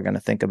people are going to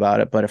think about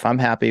it. But if I'm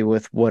happy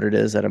with what it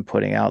is that I'm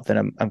putting out,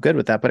 then I'm good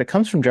with that. But it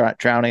comes from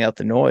drowning out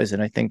the noise.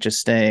 And I think just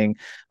staying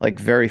like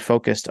very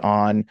focused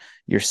on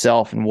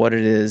yourself and what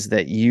it is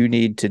that you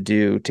need to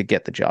do to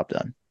get the job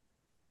done.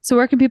 So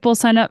where can people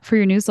sign up for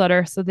your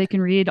newsletter so they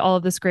can read all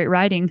of this great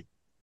writing?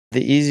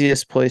 The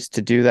easiest place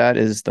to do that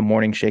is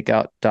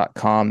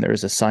themorningshakeout.com.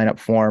 There's a sign up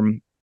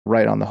form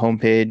right on the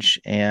homepage,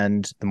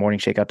 and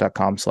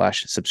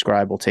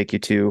themorningshakeout.com/subscribe will take you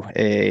to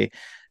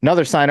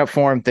another sign up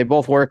form. They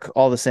both work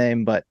all the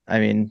same, but I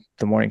mean,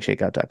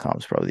 themorningshakeout.com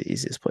is probably the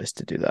easiest place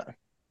to do that.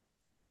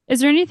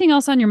 Is there anything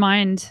else on your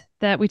mind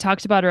that we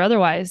talked about or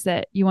otherwise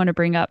that you want to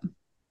bring up?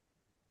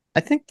 I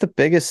think the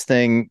biggest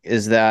thing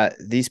is that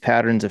these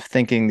patterns of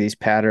thinking, these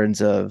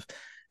patterns of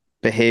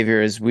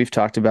behavior, as we've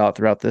talked about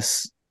throughout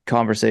this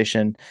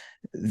conversation,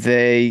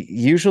 they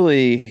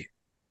usually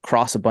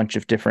cross a bunch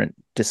of different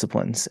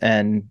disciplines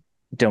and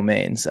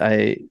domains.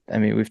 I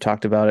mean, we've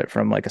talked about it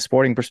from like a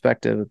sporting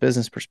perspective, a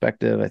business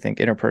perspective, I think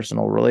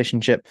interpersonal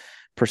relationship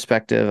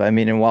perspective. I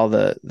mean, and while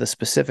the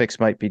specifics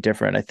might be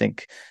different, I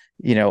think,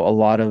 a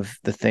lot of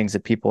the things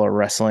that people are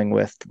wrestling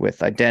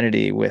with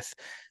identity, with,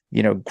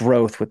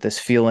 growth, with this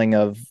feeling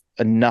of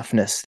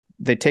enoughness,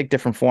 they take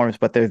different forms,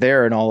 but they're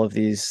there in all of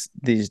these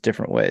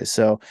different ways.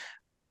 So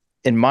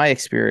in my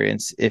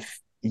experience,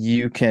 if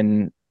you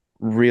can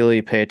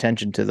really pay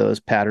attention to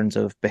those patterns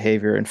of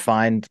behavior and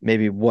find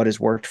maybe what has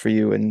worked for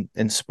you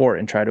in sport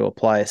and try to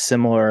apply a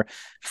similar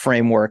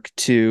framework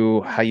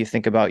to how you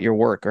think about your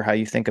work or how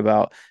you think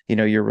about,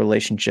 your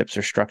relationships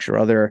or structure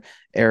other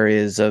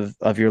areas of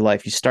your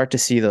life, you start to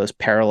see those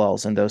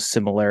parallels and those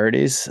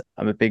similarities.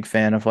 I'm a big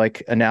fan of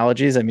like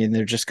analogies. I mean,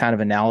 they're just kind of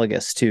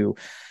analogous to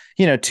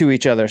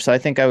each other. So I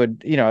think I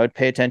would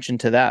pay attention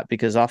to that,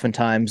 because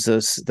oftentimes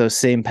those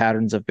same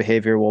patterns of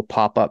behavior will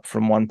pop up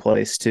from one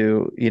place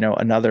to,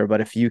 another. But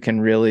if you can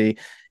really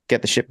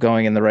get the ship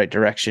going in the right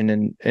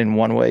direction in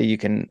one way, you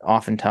can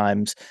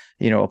oftentimes,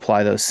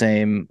 apply those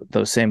same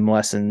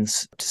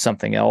lessons to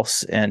something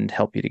else and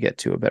help you to get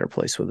to a better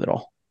place with it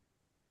all.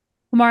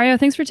 Well, Mario,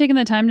 thanks for taking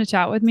the time to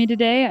chat with me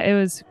today. It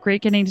was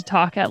great getting to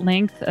talk at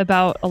length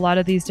about a lot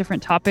of these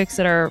different topics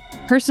that are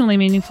personally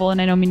meaningful and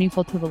I know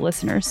meaningful to the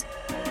listeners.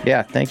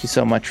 Yeah, thank you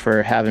so much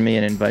for having me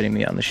and inviting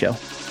me on the show.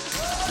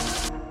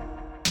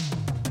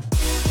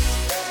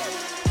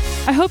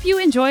 I hope you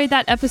enjoyed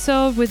that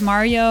episode with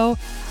Mario.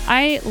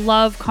 I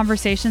love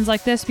conversations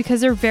like this because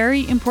they're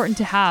very important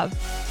to have.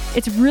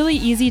 It's really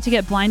easy to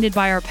get blinded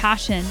by our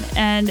passion,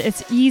 and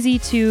it's easy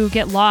to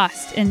get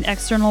lost in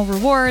external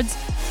rewards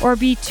or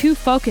be too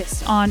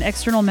focused on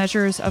external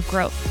measures of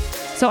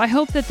growth. So I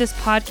hope that this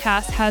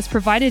podcast has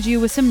provided you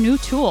with some new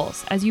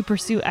tools as you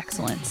pursue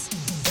excellence.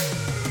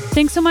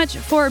 Thanks so much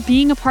for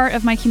being a part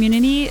of my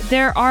community.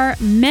 There are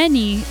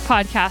many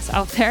podcasts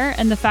out there,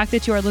 and the fact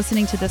that you are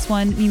listening to this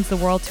one means the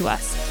world to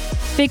us.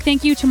 Big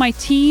thank you to my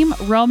team,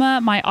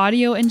 Roma, my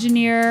audio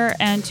engineer,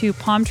 and to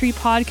Palm Tree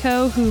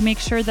Podco, who make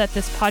sure that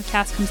this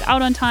podcast comes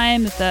out on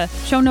time, that the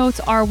show notes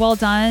are well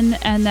done,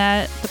 and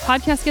that the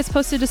podcast gets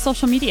posted to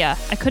social media.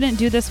 I couldn't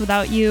do this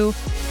without you.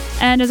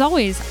 And as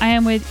always, I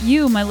am with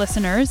you, my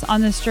listeners,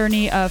 on this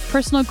journey of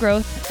personal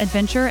growth,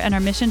 adventure, and our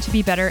mission to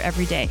be better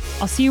every day.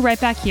 I'll see you right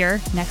back here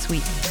next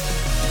week.